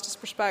criminal justice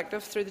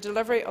perspective through the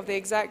delivery of the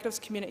Executive's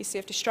community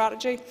safety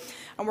strategy,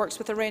 and works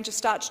with a range of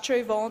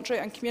statutory, voluntary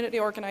and community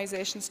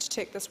organisations to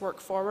take this work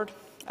forward.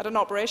 At an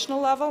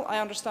operational level, I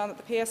understand that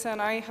the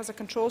PSNI has a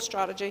control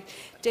strategy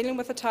dealing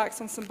with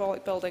attacks on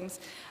symbolic buildings,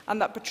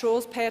 and that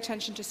patrols pay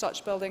attention to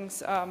such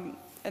buildings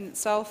in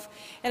itself.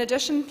 In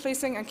addition,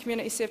 policing and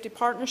community safety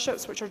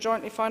partnerships, which are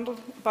jointly funded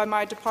by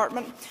my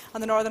department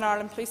and the Northern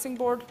Ireland Policing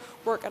Board,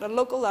 work at a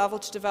local level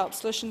to develop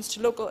solutions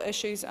to local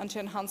issues and to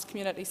enhance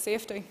community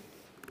safety.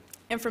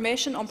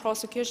 Information on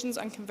prosecutions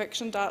and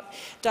conviction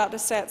data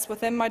sets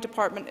within my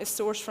department is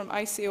sourced from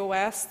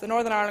ICOS, the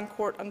Northern Ireland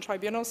Court and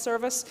Tribunal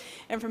Service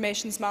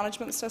Information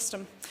Management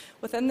System.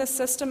 Within this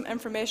system,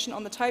 information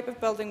on the type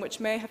of building which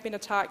may have been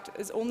attacked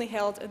is only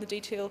held in the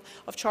detail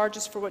of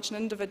charges for which an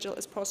individual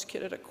is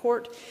prosecuted at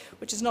court,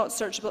 which is not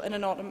searchable in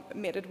an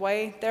automated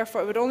way.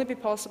 Therefore, it would only be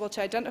possible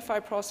to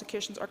identify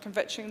prosecutions or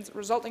convictions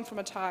resulting from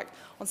attack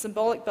on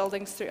symbolic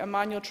buildings through a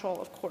manual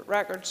trawl of court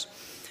records.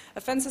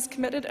 Offences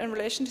committed in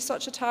relation to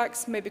such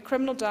attacks may be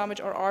criminal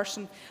damage or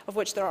arson, of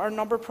which there are a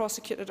number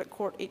prosecuted at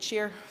court each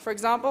year. For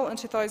example, in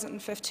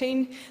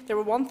 2015, there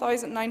were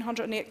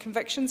 1,908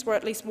 convictions where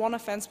at least one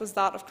offence was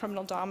that of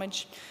criminal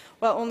damage.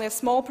 While only a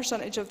small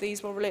percentage of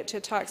these will relate to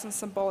attacks on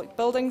symbolic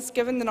buildings,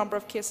 given the number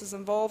of cases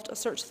involved, a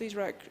search of these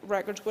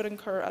records would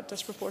incur a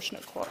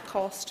disproportionate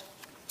cost.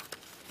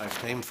 I have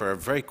time for a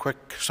very quick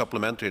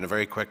supplementary and a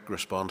very quick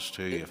response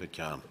to you, if it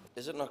can.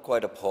 Is it not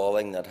quite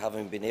appalling that,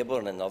 having been able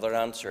in another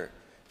answer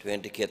to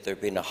indicate there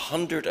have been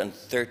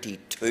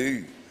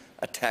 132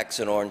 attacks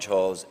in Orange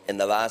Halls in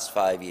the last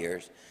 5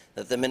 years,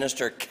 that the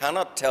Minister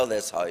cannot tell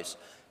this House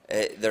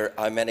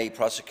how many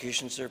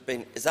prosecutions there have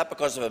been? Is that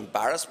because of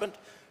embarrassment?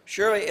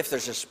 Surely, if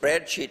there's a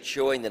spreadsheet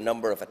showing the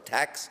number of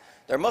attacks,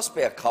 there must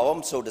be a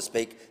column, so to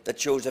speak, that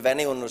shows if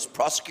anyone was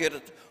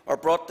prosecuted or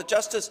brought to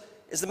justice.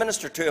 Is the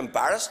Minister too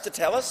embarrassed to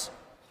tell us?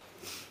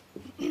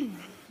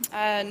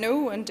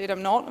 No, indeed,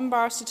 I'm not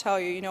embarrassed to tell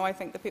you. I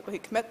think the people who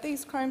commit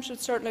these crimes should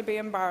certainly be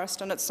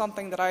embarrassed, and it's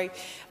something that I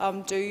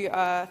do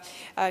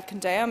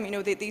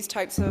condemn. These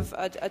types of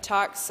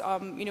attacks,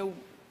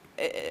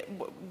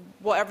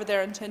 whatever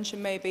their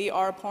intention may be,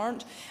 are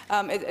abhorrent.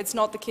 It's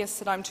not the case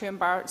that I'm too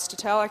embarrassed to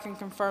tell. I can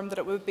confirm that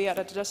it would be at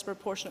a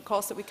disproportionate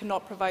cost, that we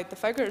cannot provide the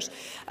figures.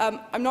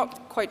 I'm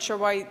not quite sure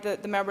why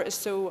the member is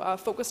so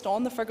focused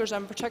on the figures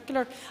in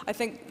particular. I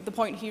think the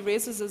point he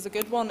raises is a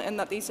good one, in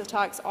that these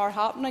attacks are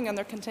happening and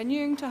they're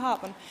continuing to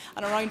happen.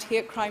 And around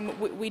hate crime,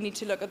 we need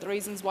to look at the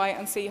reasons why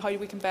and see how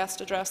we can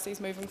best address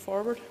these moving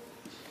forward.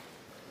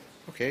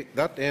 Okay,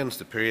 that ends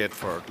the period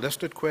for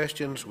listed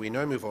questions. We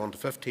now move on to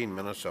 15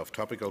 minutes of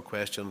topical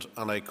questions,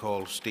 and I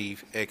call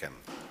Steve Aiken.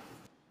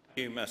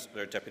 Thank you,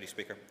 Mr. Deputy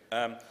Speaker.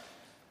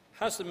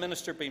 Has the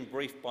Minister been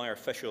briefed by our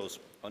officials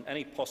on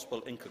any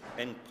possible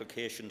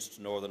implications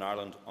to Northern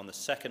Ireland on the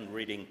second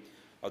reading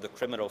of the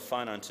Criminal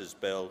Finances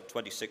Bill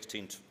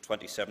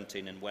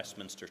 2016-2017 in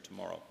Westminster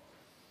tomorrow?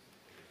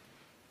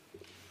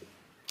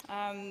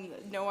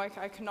 No, I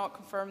cannot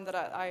confirm that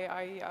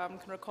I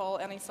can recall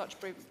any such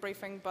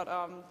briefing, but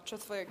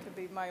truthfully it could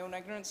be my own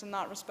ignorance in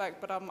that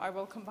respect, but I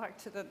will come back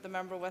to the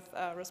member with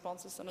a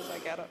response as soon as I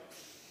get it.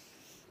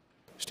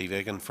 Steve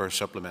Aiken for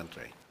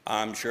supplementary.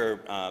 I'm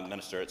sure,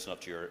 Minister, it's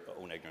not your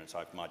own ignorance.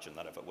 I imagine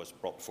that if it was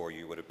brought before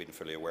you would have been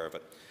fully aware of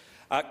it.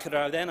 Could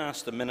I then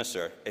ask the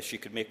Minister if she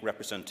could make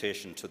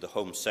representation to the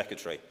Home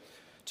Secretary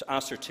to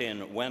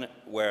ascertain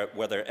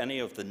whether any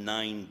of the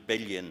 £9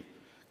 billion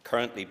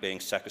currently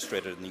being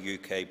sequestrated in the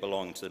UK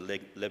belonging to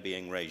the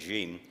Libyan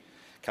regime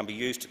can be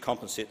used to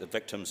compensate the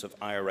victims of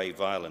IRA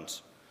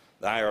violence,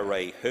 the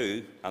IRA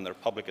who, and the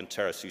Republican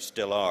terrorists who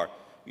still are,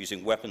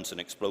 using weapons and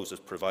explosives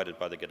provided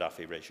by the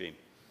Gaddafi regime?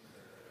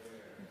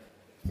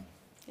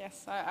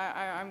 Yes,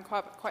 I'm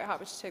quite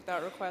happy to take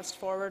that request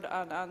forward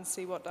and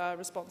see what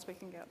response we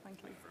can get. Thank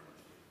you.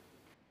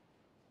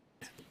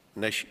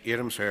 Nish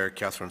Earham Sir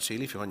Catherine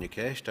Seeley for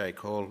Honeycast. I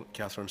call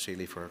Catherine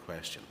Seeley for a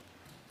question.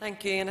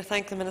 Thank you, and I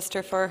thank the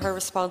Minister for her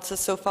responses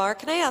so far.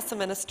 Can I ask the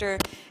Minister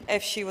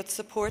if she would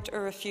support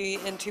a review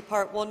into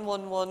Part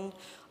 111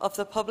 of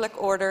the Public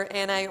Order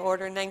NI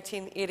Order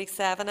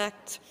 1987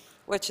 Act,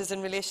 which is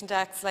in relation to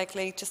acts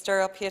likely to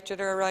stir up hatred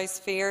or arouse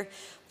fear,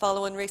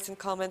 following recent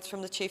comments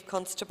from the Chief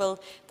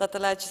Constable that the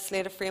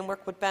legislative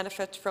framework would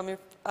benefit from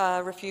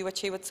a review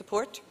which he would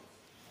support?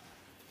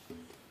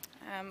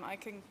 I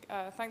can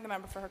thank the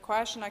member for her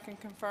question. I can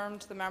confirm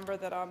to the member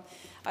that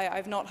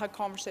I've not had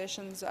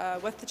conversations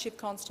with the Chief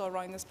Constable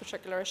around this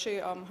particular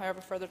issue.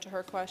 However, further to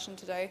her question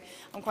today,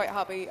 I'm quite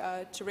happy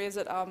to raise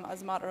it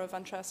as a matter of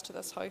interest to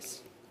this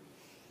House.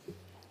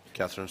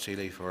 Catherine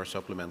Seeley for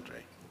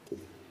supplementary.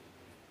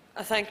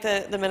 I thank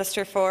the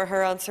Minister for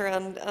her answer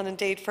and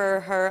indeed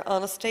for her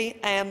honesty.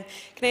 Can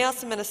I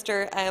ask the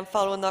Minister,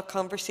 following that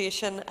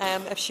conversation,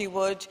 if she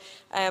would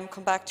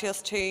come back to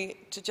us to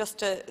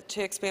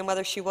explain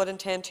whether she would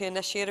intend to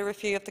initiate a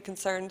review of the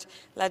concerned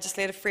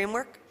legislative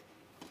framework?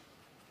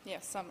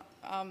 Yes,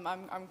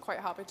 I'm quite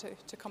happy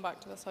to come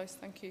back to this House.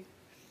 Thank you.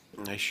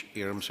 Nish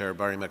Earham Sir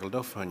Barry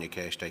McElduff on your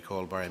case. I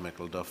call Barry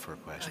McElduff for a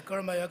question.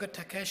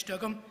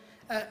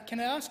 Can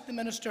I ask the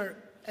Minister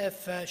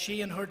if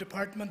she and her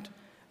department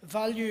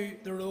value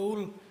the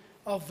role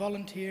of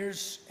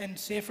volunteers in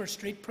safer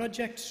street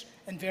projects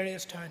in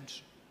various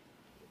towns?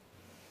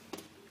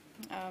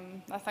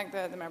 I thank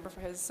the member for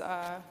his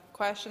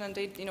question.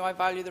 Indeed, I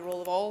value the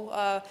role of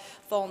all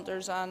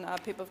volunteers and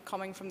people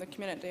coming from the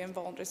community and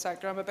voluntary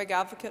sector. I'm a big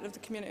advocate of the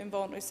community and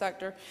voluntary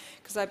sector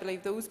because I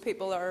believe those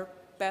people are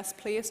best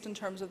placed in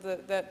terms of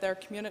their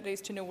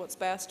communities to know what's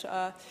best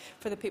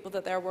for the people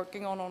that they're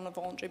working on a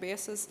voluntary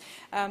basis.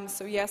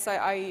 So yes,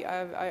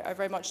 I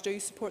very much do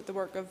support the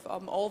work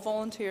of all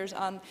volunteers,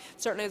 and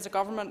certainly as a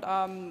government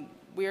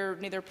we're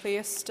neither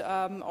placed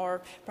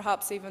or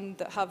perhaps even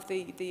have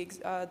the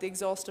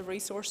exhaustive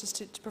resources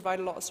to provide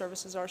a lot of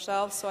services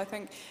ourselves. So I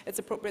think it's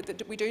appropriate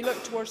that we do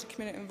look towards the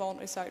community and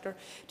voluntary sector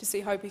to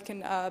see how we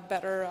can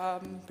better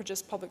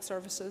produce public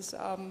services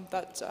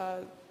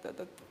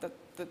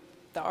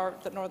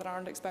that Northern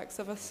Ireland expects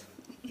of us.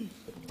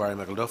 Barry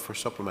McElduff for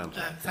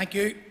supplementary. Thank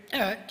you.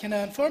 Can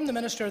I inform the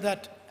Minister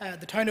that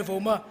the town of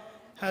Omagh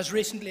has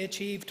recently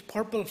achieved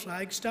purple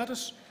flag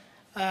status,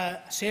 a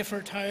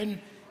safer town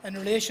in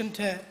relation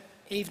to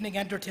evening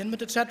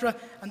entertainment, etc.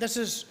 And this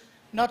is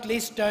not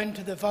least down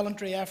to the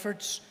voluntary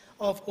efforts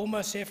of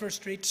Omagh Safer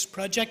Streets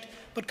project.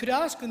 But could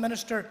I ask the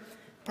Minister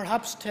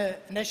perhaps to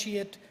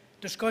initiate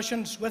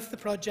discussions with the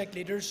project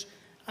leaders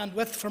and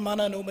with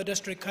Fermanagh and Omagh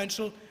District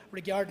Council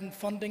regarding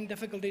funding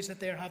difficulties that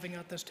they are having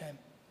at this time?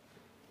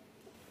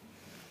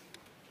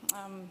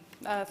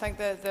 I thank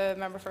the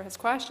member for his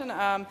question.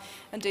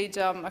 Indeed,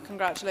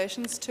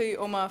 congratulations to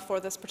Omagh for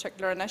this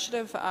particular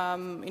initiative.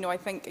 I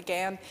think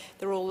again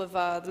the role of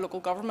the local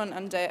government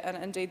and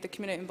indeed the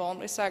community and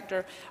voluntary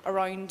sector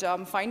around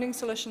finding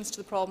solutions to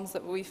the problems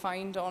that we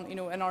find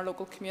in our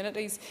local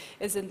communities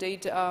is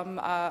indeed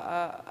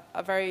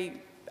a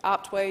very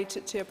apt way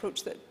to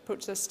approach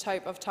this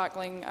type of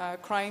tackling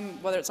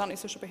crime, whether it's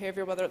antisocial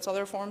behaviour, whether it's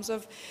other forms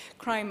of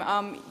crime.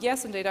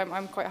 Yes, indeed,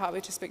 I'm quite happy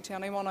to speak to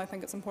anyone. I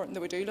think it's important that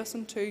we do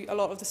listen to a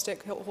lot of the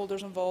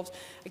stakeholders involved.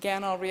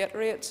 Again, I'll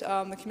reiterate,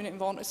 the community and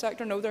voluntary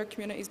sector know their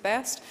communities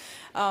best,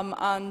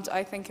 and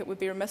I think it would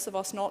be remiss of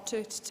us not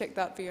to take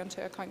that view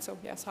into account. So,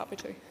 yes, happy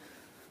to.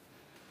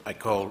 I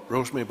call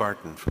Rosemary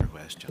Barton for a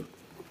question.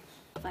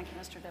 Thank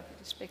you, Mr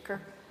Deputy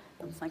Speaker,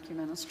 and thank you,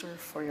 Minister,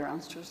 for your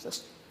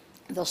answers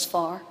thus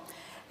far.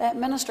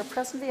 Minister,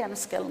 presently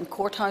Enniskillen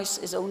Courthouse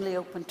is only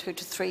open 2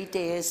 to 3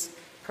 days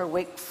per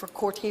week for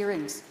court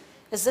hearings.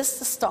 Is this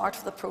the start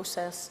of the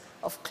process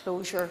of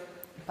closure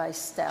by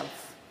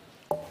stealth?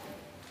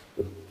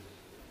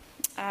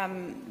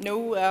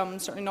 No,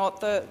 certainly not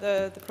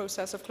the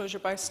process of closure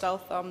by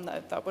stealth.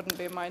 That wouldn't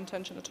be my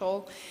intention at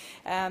all.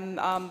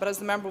 But as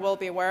the member will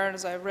be aware, and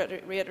as I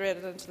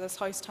reiterated into this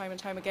House time and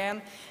time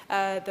again,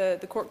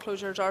 the court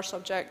closures are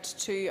subject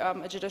to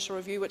a judicial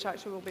review, which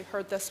actually will be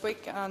heard this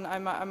week, and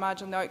I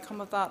imagine the outcome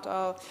of that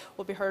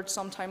will be heard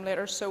sometime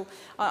later. So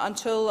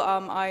until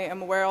I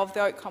am aware of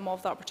the outcome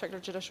of that particular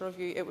judicial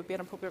review, it would be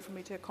inappropriate for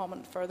me to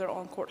comment further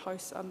on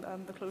Courthouse and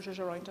the closures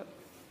around it.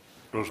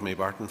 Rosemary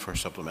Barton for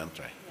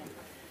supplementary.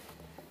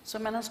 So,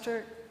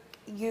 Minister,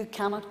 you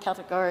cannot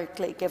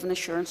categorically give an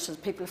assurance to the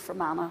people of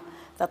Fermanagh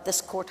that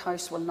this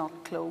courthouse will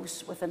not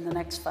close within the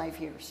next 5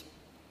 years?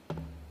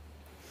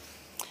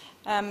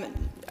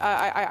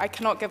 I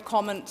cannot give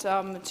comment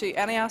to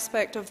any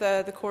aspect of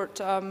the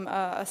court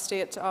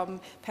estate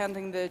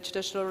pending the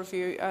judicial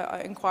review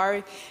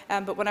inquiry,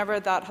 but whenever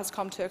that has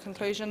come to a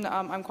conclusion,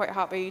 I'm quite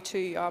happy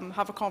to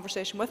have a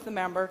conversation with the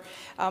member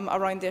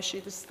around the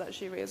issues that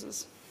she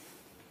raises.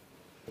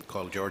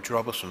 Call George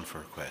Robison for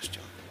a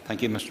question.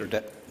 Thank you, Mr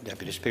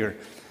Deputy Speaker.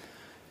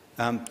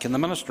 Can the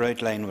Minister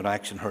outline what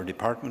action her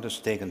department has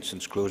taken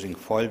since closing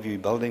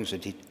Foyleview buildings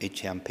at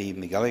HMP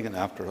Magilligan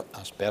after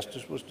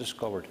asbestos was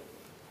discovered?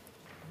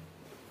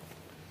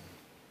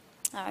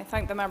 I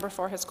thank the member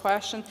for his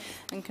question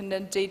and can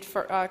indeed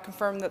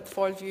confirm that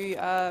Foyleview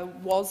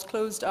was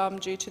closed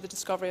due to the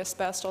discovery of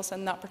asbestos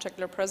in that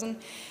particular prison.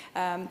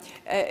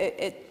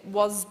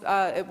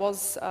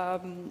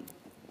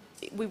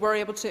 We were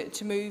able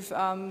to move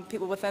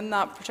people within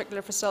that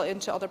particular facility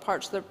into other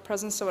parts of the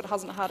prison, so it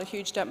hasn't had a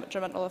huge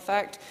detrimental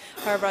effect.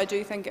 However, I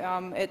do think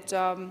it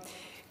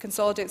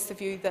consolidates the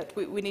view that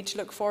we need to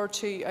look forward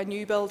to a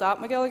new build at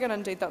Magilligan.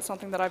 Indeed, that's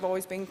something that I've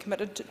always been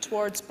committed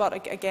towards, but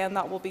again,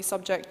 that will be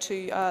subject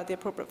to the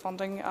appropriate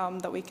funding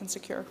that we can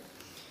secure.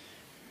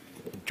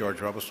 George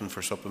Robison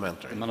for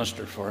supplementary. The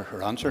Minister for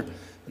her answer.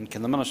 And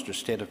can the Minister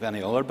state if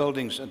any other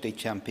buildings at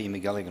HMP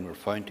Magilligan were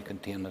found to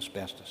contain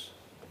asbestos?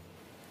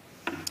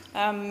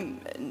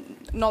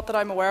 Not that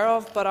I'm aware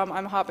of, but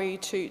I'm happy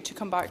to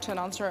come back to an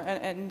answer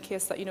in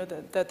case that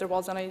that there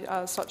was any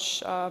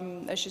such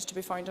issues to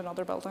be found in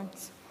other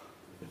buildings.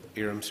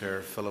 Iram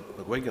Sir Philip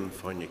McGuigan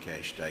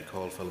Fonyakesht. I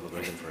call Philip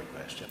McGuigan for a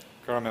question.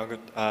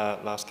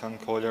 Last can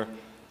Collier.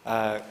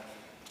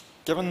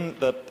 Given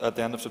that at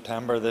the end of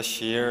September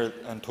this year,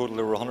 in total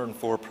there were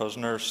 104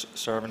 prisoners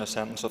serving a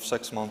sentence of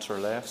 6 months or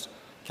less,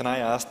 can I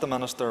ask the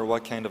Minister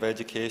what kind of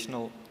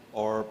educational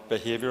or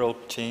behavioural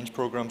change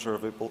programmes are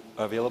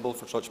available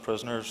for such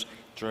prisoners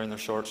during their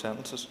short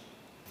sentences?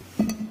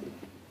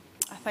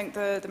 I thank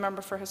the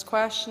member for his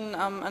question,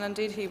 and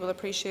indeed he will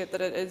appreciate that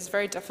it is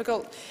very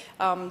difficult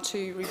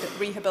to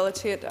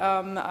rehabilitate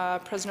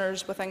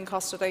prisoners within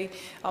custody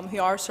who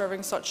are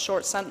serving such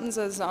short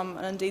sentences, and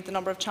indeed the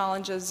number of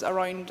challenges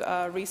around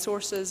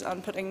resources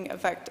and putting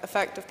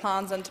effective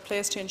plans into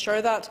place to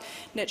ensure that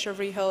nature of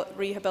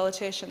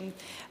rehabilitation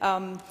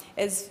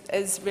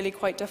is really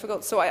quite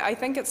difficult. So I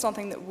think it's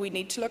something that we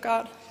need to look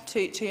at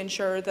to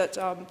ensure that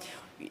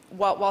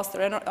whilst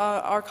they're in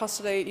our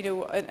custody, in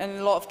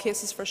a lot of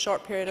cases for a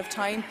short period of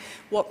time,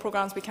 what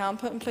programmes we can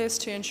put in place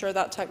to ensure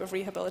that type of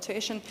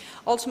rehabilitation.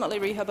 Ultimately,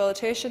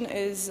 rehabilitation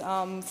is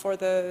for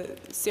the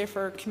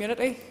safer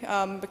community,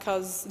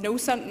 because no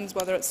sentence,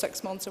 whether it's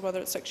 6 months or whether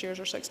it's 6 years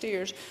or 60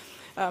 years,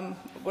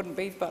 wouldn't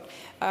be, but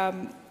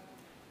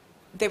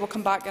they will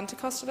come back into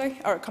custody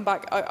or come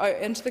back out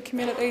into the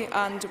community,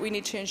 and we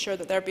need to ensure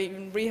that they're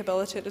being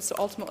rehabilitated so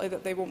ultimately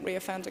that they won't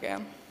reoffend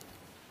again.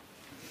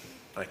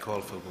 I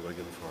call Phil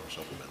McGuigan for a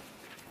supplement.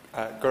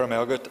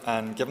 Gurra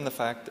and given the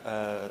fact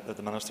that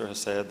the Minister has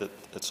said that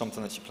it's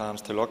something that she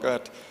plans to look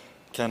at,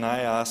 can I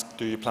ask,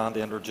 do you plan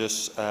to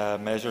introduce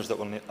measures that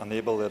will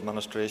enable the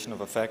administration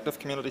of effective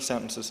community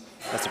sentences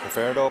as the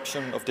preferred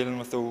option of dealing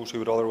with those who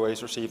would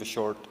otherwise receive a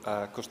short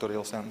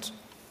custodial sentence?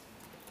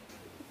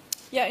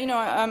 Yeah,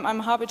 I'm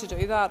happy to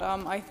do that.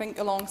 I think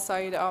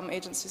alongside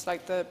agencies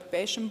like the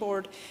Probation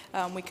Board,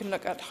 we can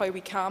look at how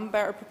we can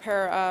better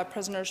prepare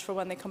prisoners for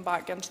when they come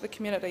back into the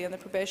community. And the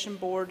Probation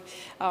Board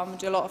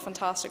do a lot of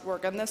fantastic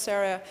work in this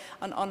area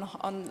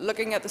on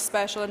looking at the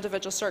special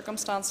individual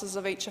circumstances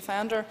of each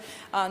offender,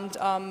 and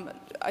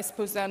I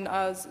suppose then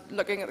as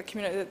looking at the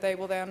community that they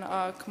will then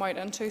come out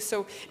into.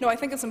 So, I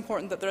think it's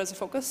important that there is a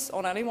focus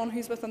on anyone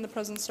who's within the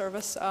prison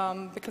service,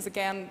 because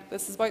again,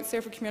 this is about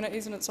safer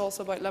communities, and it's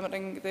also about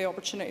limiting the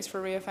opportunities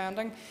for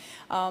reoffending.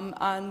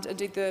 And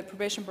indeed the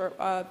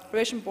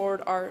Probation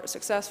Board are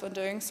successful in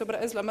doing so, but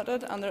it is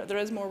limited, and there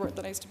is more work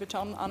that needs to be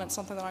done, and it's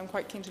something that I'm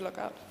quite keen to look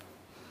at.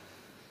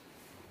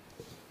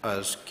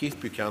 As Keith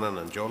Buchanan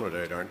and John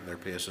O'Dowd aren't in their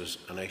places,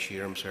 and I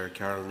share him, Sir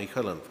Carol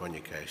Enniskillen from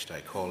Newcastle.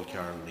 I call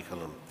Carol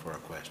Enniskillen for a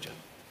question.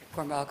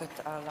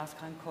 Last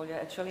time call you.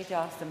 It's really to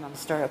ask the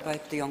Minister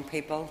about the young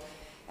people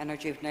in our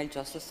juvenile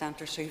justice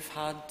centres who've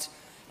had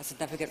a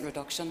significant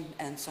reduction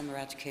in summer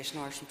education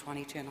hours from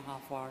 22.5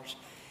 hours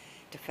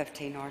to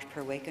 15 hours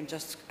per week, and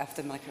just if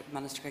the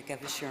Minister could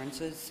give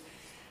assurances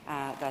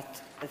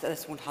that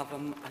this won't have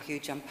a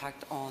huge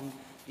impact on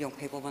young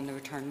people when they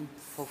return,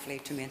 hopefully,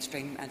 to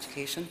mainstream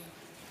education.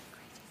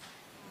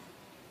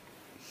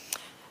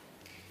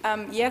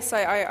 Yes,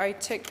 I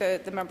take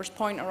the member's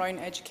point around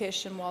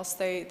education whilst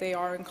they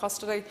are in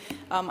custody.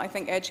 I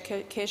think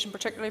education,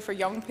 particularly for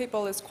young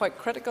people, is quite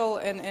critical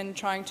in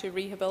trying to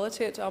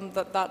rehabilitate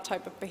that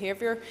type of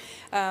behaviour.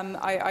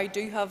 I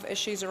do have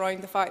issues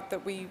around the fact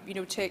that we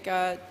take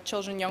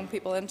children, young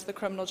people into the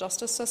criminal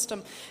justice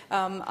system,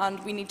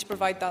 and we need to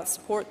provide that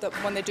support that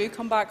when they do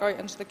come back out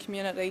into the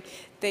community,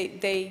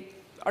 they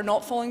are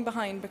not falling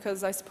behind,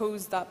 because I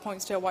suppose that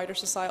points to a wider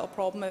societal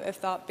problem if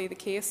that be the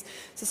case.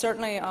 So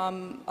certainly,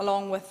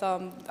 along with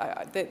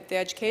the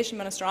Education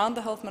Minister and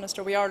the Health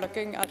Minister, we are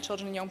looking at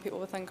children and young people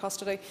within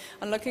custody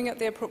and looking at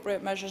the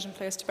appropriate measures in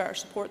place to better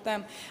support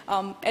them.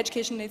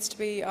 Education needs to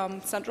be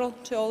central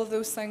to all of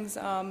those things,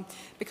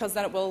 because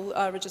then it will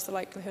reduce the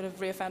likelihood of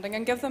reoffending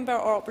and give them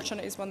better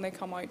opportunities when they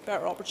come out,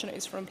 better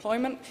opportunities for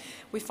employment.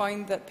 We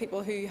find that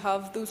people who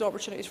have those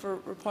opportunities for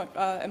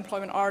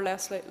employment are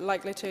less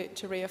likely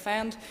to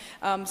reoffend.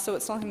 So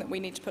it's something that we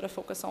need to put a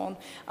focus on.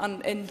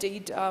 And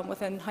indeed,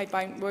 within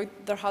Highbound Wood,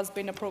 there has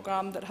been a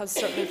programme that has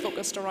certainly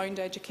focused around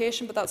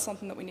education, but that's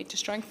something that we need to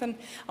strengthen,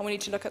 and we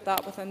need to look at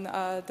that within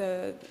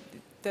the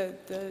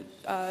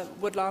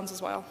woodlands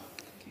as well.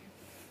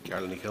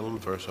 Carol Enniskillen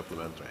for a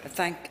supplementary. I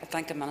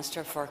thank the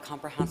Minister for a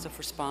comprehensive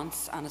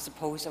response, and I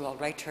suppose I will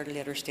write to her at a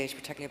later stage,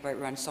 particularly about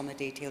around some of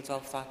the details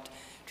of that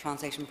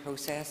transition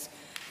process,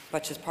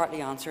 but she's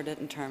partly answered it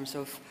in terms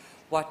of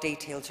what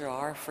details there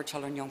are for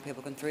children and young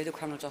people going through the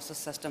criminal justice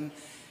system,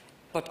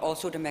 but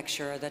also to make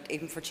sure that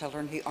even for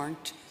children who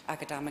aren't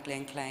academically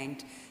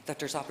inclined, that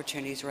there's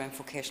opportunities around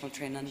vocational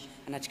training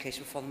and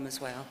education for them as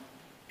well.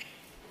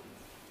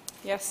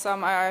 Yes,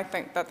 I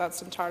think that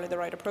that's entirely the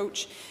right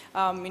approach.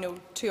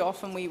 Too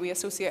often we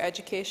associate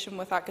education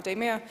with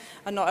academia,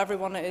 and not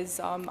everyone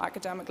is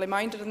academically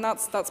minded, and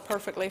that's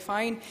perfectly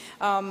fine.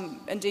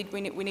 Indeed,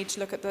 we need to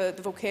look at the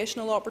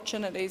vocational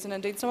opportunities, and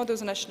indeed some of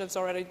those initiatives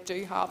already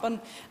do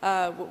happen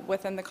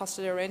within the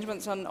custody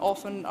arrangements, and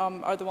often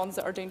are the ones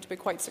that are deemed to be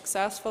quite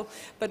successful.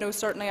 But no,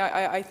 certainly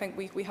I think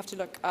we have to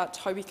look at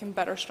how we can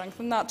better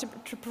strengthen that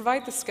to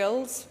provide the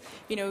skills,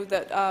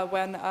 that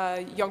when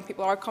young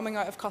people are coming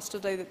out of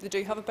custody, that they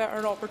do have a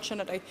better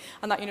opportunity,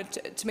 and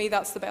that to me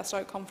that's the best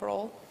outcome for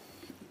all.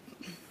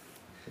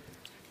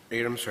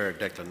 Sir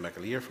Declan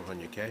McAleer from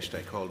Newcastle.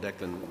 I call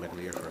Declan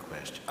McAleer for a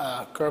question.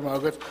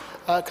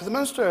 Could the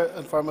Minister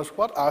inform us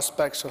what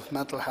aspects of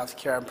mental health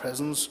care in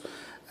prisons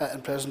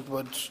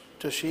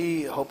does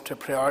she hope to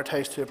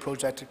prioritise to a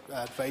project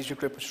advisory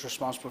group which is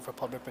responsible for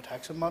public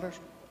protection matters?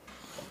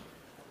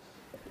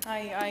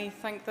 I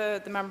thank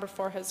the member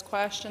for his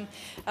question.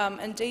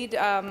 Indeed,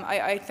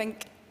 I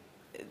think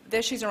the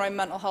issues around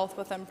mental health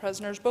within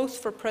prisoners,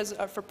 both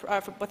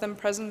within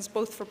prisons,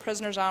 both for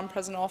prisoners and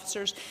prison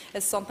officers,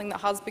 is something that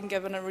has been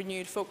given a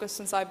renewed focus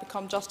since I've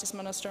become Justice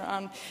Minister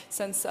and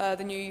since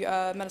the new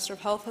Minister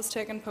of Health has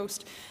taken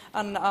post.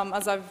 And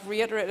as I've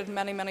reiterated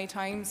many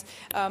times,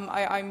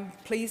 I'm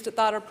pleased at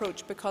that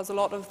approach, because a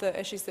lot of the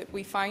issues that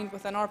we find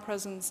within our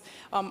prisons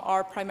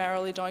are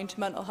primarily down to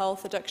mental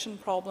health, addiction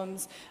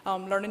problems,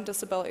 learning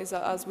disabilities,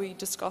 as we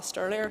discussed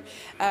earlier.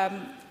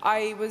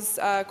 I was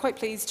quite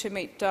pleased to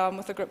meet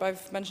with a group,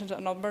 I've mentioned it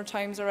a number of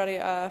times already,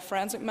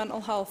 Forensic Mental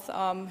Health,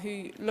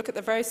 who look at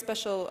the very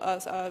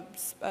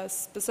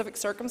specific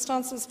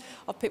circumstances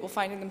of people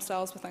finding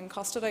themselves within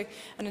custody.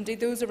 And indeed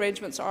those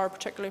arrangements are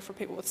particularly for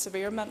people with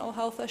severe mental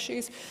health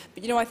issues.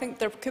 But I think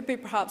there could be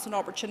perhaps an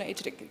opportunity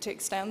to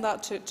extend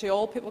that to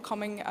all people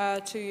coming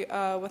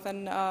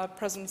within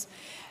prisons.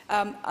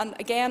 And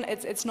again,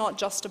 it's not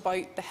just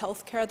about the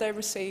health care they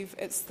receive,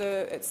 it's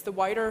the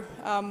wider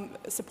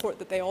support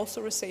that they also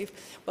receive,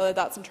 whether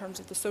that's in terms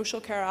of the social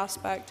care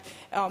aspect,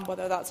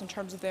 whether that's in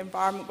terms of the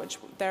environment which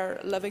they're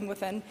living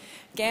within.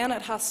 Again,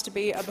 it has to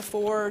be a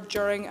before,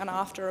 during and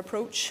after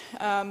approach.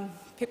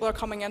 People are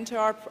coming into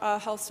our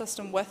health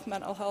system with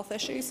mental health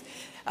issues.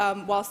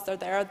 Whilst they're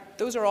there,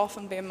 those are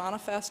often being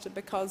manifested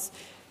because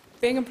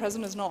being in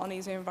prison is not an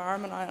easy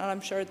environment, and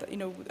I'm sure that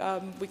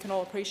we can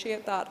all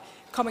appreciate that.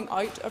 Coming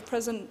out of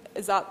prison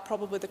is at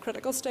probably the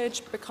critical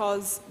stage,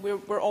 because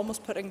we're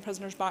almost putting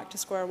prisoners back to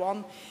square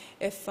one.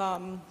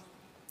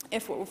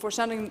 If we're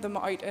sending them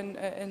out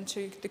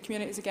into the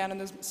communities again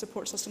and the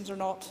support systems are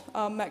not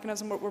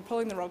mechanism, we're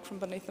pulling the rug from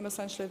beneath them,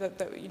 essentially,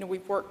 that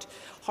we've worked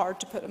hard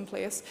to put in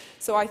place.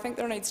 So I think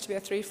there needs to be a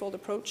threefold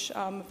approach,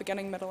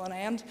 beginning, middle and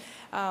end.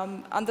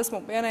 And this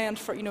won't be an end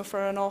for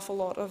an awful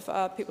lot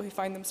of people who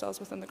find themselves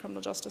within the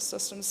criminal justice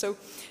system. So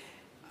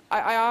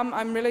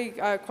I'm really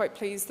quite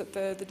pleased that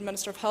the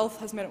Minister of Health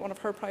has made it one of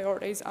her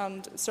priorities,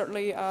 and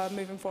certainly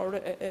moving forward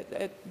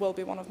it will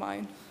be one of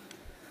mine.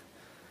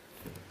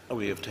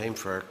 We have time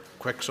for a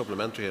quick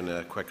supplementary and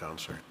a quick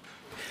answer.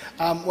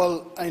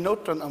 Well, I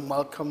note and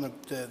welcome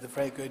the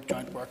very good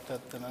joint work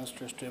that the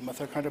Minister is doing with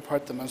her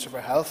counterpart, the Minister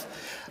for Health,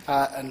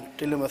 and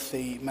dealing with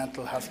the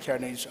mental health care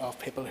needs of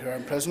people who are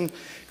in prison.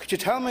 Could you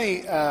tell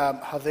me,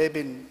 have they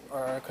been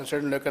or are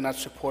considering looking at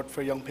support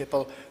for young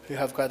people who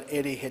have got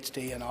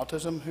ADHD and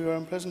autism who are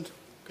in prison?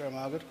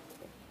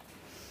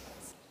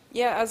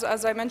 Yeah,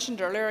 as I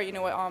mentioned earlier,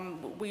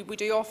 we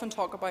do often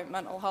talk about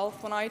mental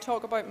health. When I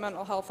talk about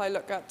mental health, I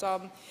look at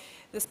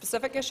the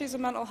specific issues of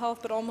mental health,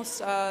 but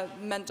almost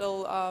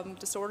mental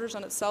disorders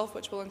in itself,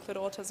 which will include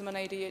autism and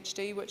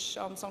ADHD, which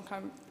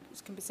sometimes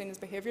can be seen as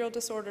behavioural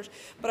disorders.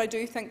 But I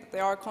do think that they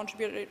are a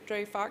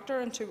contributory factor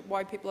into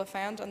why people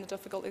offend and the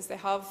difficulties they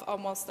have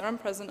whilst they're in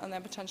prison, and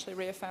then potentially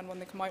re-offend when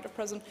they come out of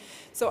prison.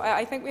 So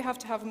I think we have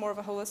to have more of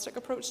a holistic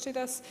approach to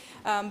this.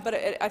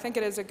 But I think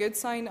it is a good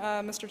sign,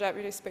 Mr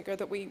Deputy Speaker,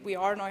 that we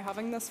are now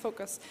having this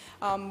focus,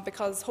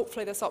 because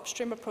hopefully this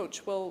upstream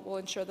approach will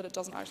ensure that it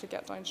doesn't actually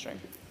get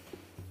downstream.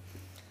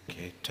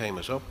 Okay, time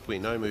is up. We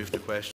now move to questions.